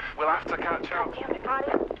know. We'll have to catch up. Damn it,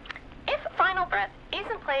 Roddy. If Final Breath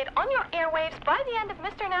isn't played on your airwaves by the end of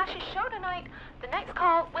Mr. Nash's show tonight, the next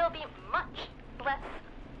call will be much less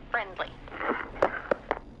friendly.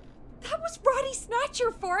 That was Roddy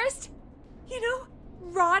Snatcher, Forrest. You know,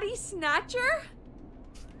 Roddy Snatcher?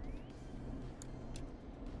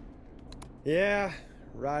 Yeah,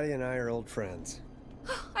 Roddy and I are old friends.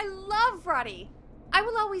 I love Roddy. I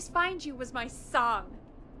Will Always Find You was my song.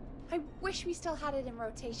 I wish we still had it in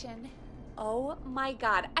rotation. Oh my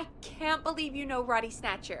God, I can't believe you know Roddy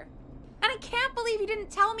Snatcher. And I can't believe you didn't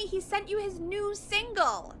tell me he sent you his new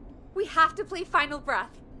single. We have to play Final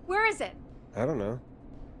Breath. Where is it? I don't know.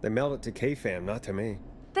 They mailed it to K-Fam, not to me.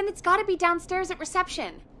 Then it's gotta be downstairs at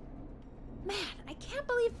reception. Man, I can't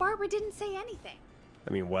believe Barbara didn't say anything.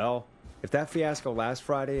 I mean, well, if that fiasco last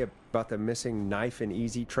Friday about the missing Knife and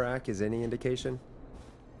Easy track is any indication,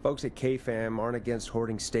 folks at K-Fam aren't against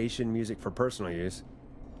hoarding station music for personal use.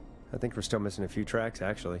 I think we're still missing a few tracks,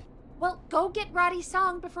 actually. Well, go get Roddy's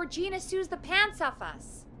song before Gina sues the pants off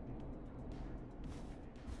us.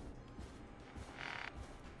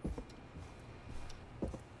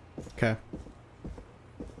 Okay.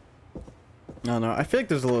 I don't know. I feel like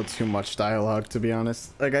there's a little too much dialogue, to be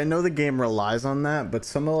honest. Like, I know the game relies on that, but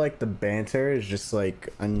some of, like, the banter is just,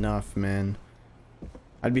 like, enough, man.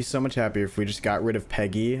 I'd be so much happier if we just got rid of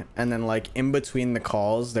Peggy, and then, like, in between the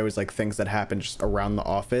calls, there was, like, things that happened just around the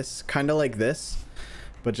office. Kind of like this,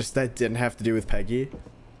 but just that didn't have to do with Peggy.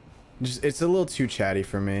 Just, it's a little too chatty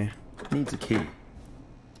for me. Needs a key.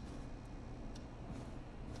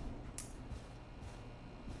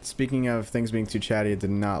 Speaking of things being too chatty, I did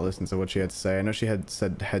not listen to what she had to say. I know she had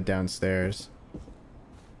said head downstairs.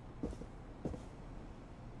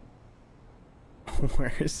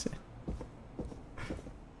 Where is it?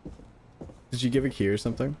 Did you give a key or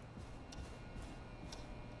something?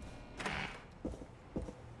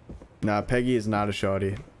 Nah, Peggy is not a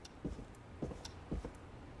shawty.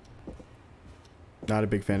 Not a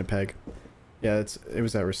big fan of Peg. Yeah, it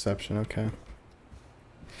was at reception, okay.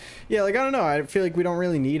 Yeah, like, I don't know, I feel like we don't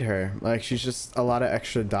really need her. Like, she's just a lot of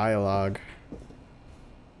extra dialogue.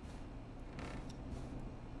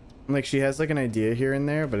 Like, she has, like, an idea here and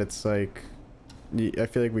there, but it's like... I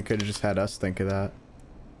feel like we could have just had us think of that.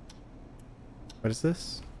 What is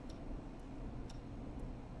this?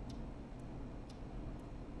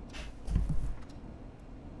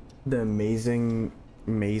 The amazing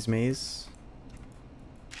maze.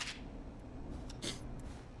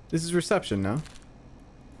 This is reception, no?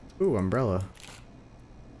 Ooh, umbrella.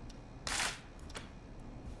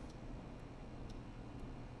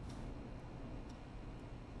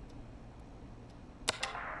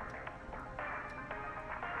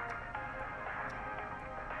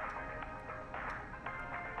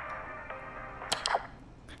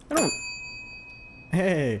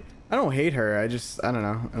 Hey, I don't hate her. I don't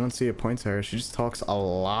know. I don't see a point to her. She just talks a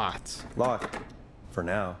lot. Locked. For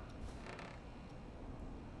now.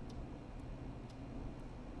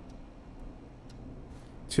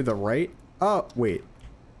 To the right? Oh, wait.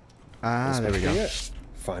 Ah, there we go. It.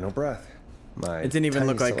 Final breath. It didn't even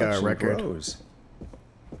look like a record. Grows.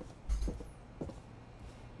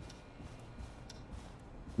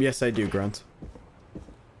 Yes, I do, Grunt.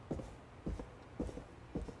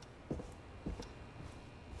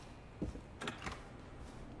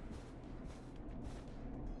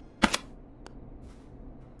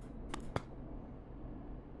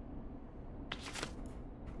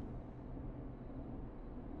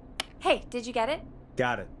 Hey, did you get it?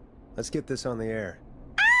 Got it. Let's get this on the air.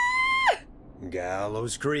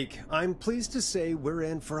 Gallows Creek. I'm pleased to say we're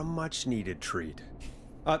in for a much-needed treat.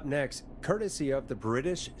 Up next, courtesy of the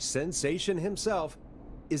British sensation himself,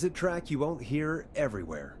 is a track you won't hear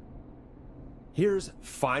everywhere. Here's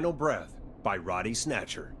Final Breath by Roddy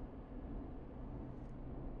Snatcher.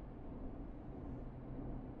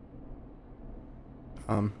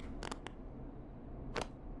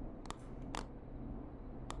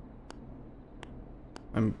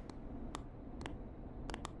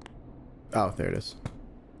 Oh, there it is.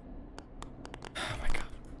 Oh my god.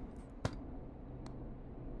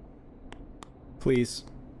 Please.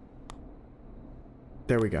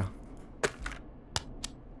 There we go.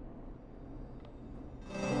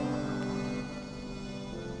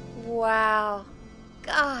 Wow.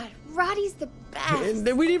 God, Roddy's the best.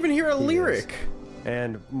 And we didn't even hear a lyric.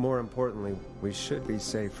 And more importantly, we should be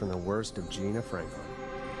safe from the worst of Gina Franklin.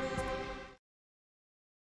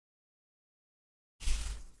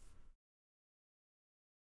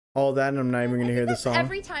 All that, and I'm not even gonna hear the song.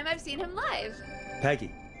 Every time I've seen him live.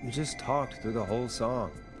 Peggy, you just talked through the whole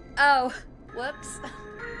song. Oh, whoops.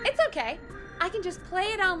 It's okay. I can just play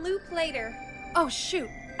it on loop later. Oh, shoot.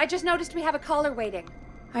 I just noticed we have a caller waiting.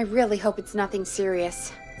 I really hope it's nothing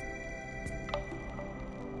serious.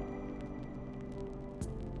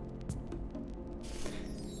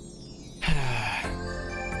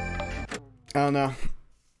 I don't know.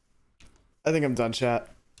 I think I'm done, chat.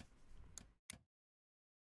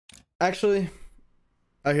 Actually,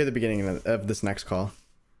 I'll hear the beginning of this next call.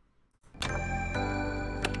 Time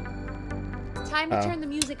to turn the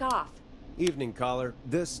music off. Evening, caller.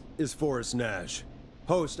 This is Forrest Nash,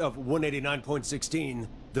 host of 189.16,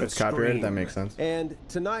 The It's copyrighted, Scream, that makes sense. And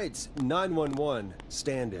tonight's 911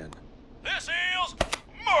 stand-in. This is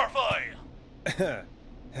Murphy.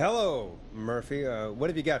 Hello, Murphy. What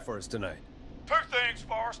have you got for us tonight? Two things,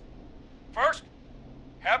 Forrest. First,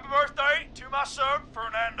 happy birthday to my son,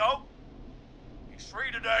 Fernando. He's 3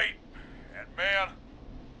 today, and man,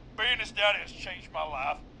 being his daddy has changed my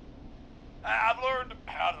life. I've learned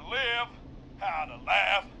how to live, how to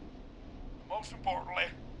laugh, and most importantly,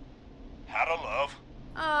 how to love.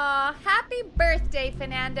 Aw, happy birthday,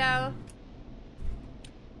 Fernando.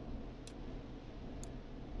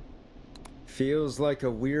 Feels like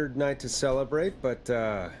a weird night to celebrate, but,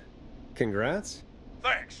 congrats?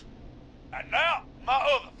 Thanks. And now, my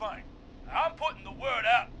other thing. I'm putting the word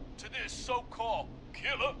out to this so-called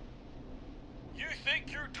killer. You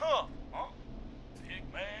think you're tough, huh? Big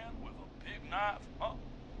man with a big knife, huh?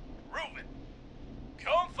 Prove it.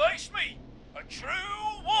 Come face me, a true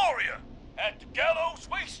warrior, at the Gallows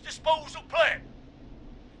Waste Disposal Plant.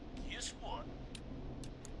 Guess what?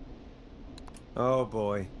 Oh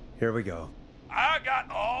boy, here we go. I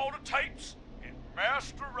got all the tapes, and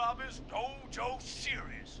Master Robbie's Dojo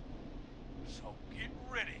series. So get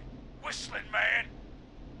ready, whistling man.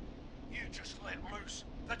 You just let loose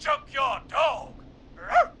the junkyard dog.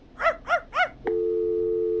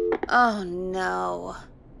 Oh no.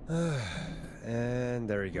 And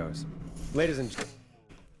there he goes. Ladies and gentlemen.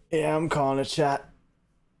 Yeah, I'm calling it, chat.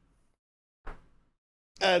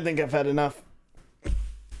 I think I've had enough.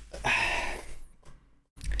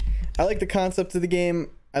 I like the concept of the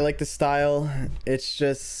game. I like the style. It's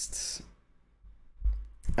just,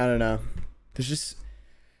 I don't know. There's just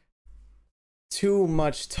too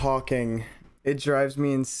much talking. It drives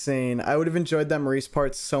me insane. I would have enjoyed that Maurice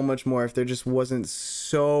part so much more if there just wasn't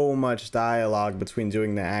so much dialogue between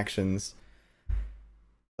doing the actions.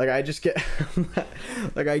 Like, I just get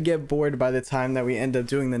like, I get bored by the time that we end up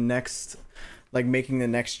doing the next, like, making the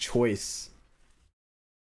next choice.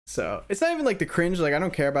 So it's not even like the cringe. Like, I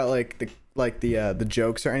don't care about like the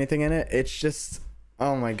jokes or anything in it. It's just,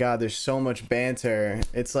 oh my god, there's so much banter.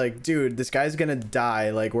 It's like, dude, this guy's gonna die.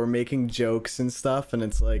 Like, we're making jokes and stuff, and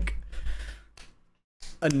it's like,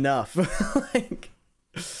 enough. Like,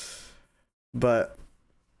 but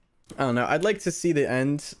I don't know. I'd like to see the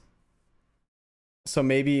end. So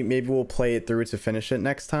maybe we'll play it through to finish it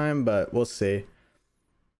next time, but we'll see.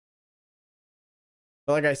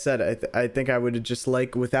 But like I said, I think I would have just,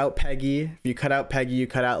 like, without Peggy, if you cut out Peggy, you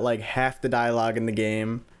cut out like half the dialogue in the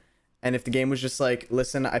game. And if the game was just like,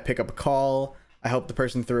 listen, I pick up a call, I help the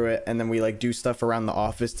person through it, and then we like do stuff around the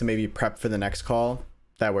office to maybe prep for the next call,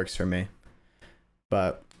 that works for me.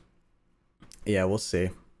 But yeah, we'll see.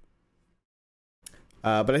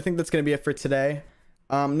 But I think that's gonna be it for today.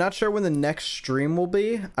 Not sure when the next stream will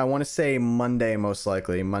be. I want to say Monday, most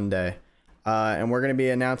likely Monday. And we're going to be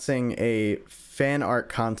announcing a fan art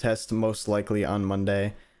contest most likely on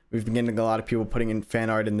Monday. We've been getting a lot of people putting in fan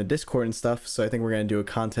art in the Discord and stuff, so I think we're going to do a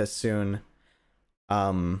contest soon,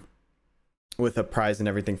 with a prize and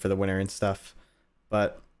everything for the winner and stuff.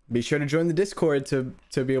 But be sure to join the Discord to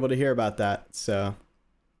be able to hear about that. So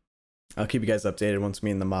I'll keep you guys updated once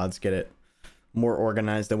me and the mods get it more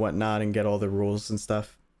organized and whatnot and get all the rules and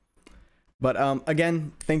stuff. But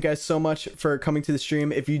again, thank you guys so much for coming to the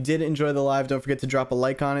stream. If you did enjoy the live, don't forget to drop a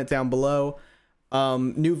like on it down below.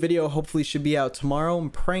 New video hopefully should be out tomorrow. I'm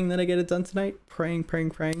praying that I get it done tonight. Praying.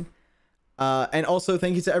 And also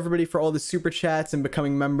thank you to everybody for all the super chats and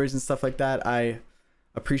becoming members and stuff like that. I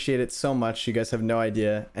appreciate it so much. You guys have no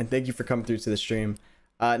idea. And thank you for coming through to the stream.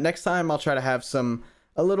 Next time I'll try to have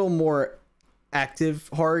a little more active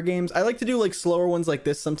horror games. I like to do like slower ones like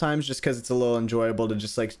this sometimes just because it's a little enjoyable to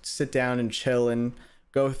just like sit down and chill and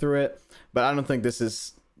go through it. But I don't think this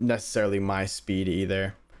is necessarily my speed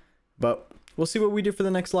either. But we'll see what we do for the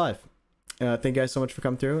next live. Thank you guys so much for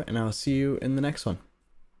coming through, and I'll see you in the next one.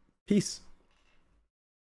 Peace.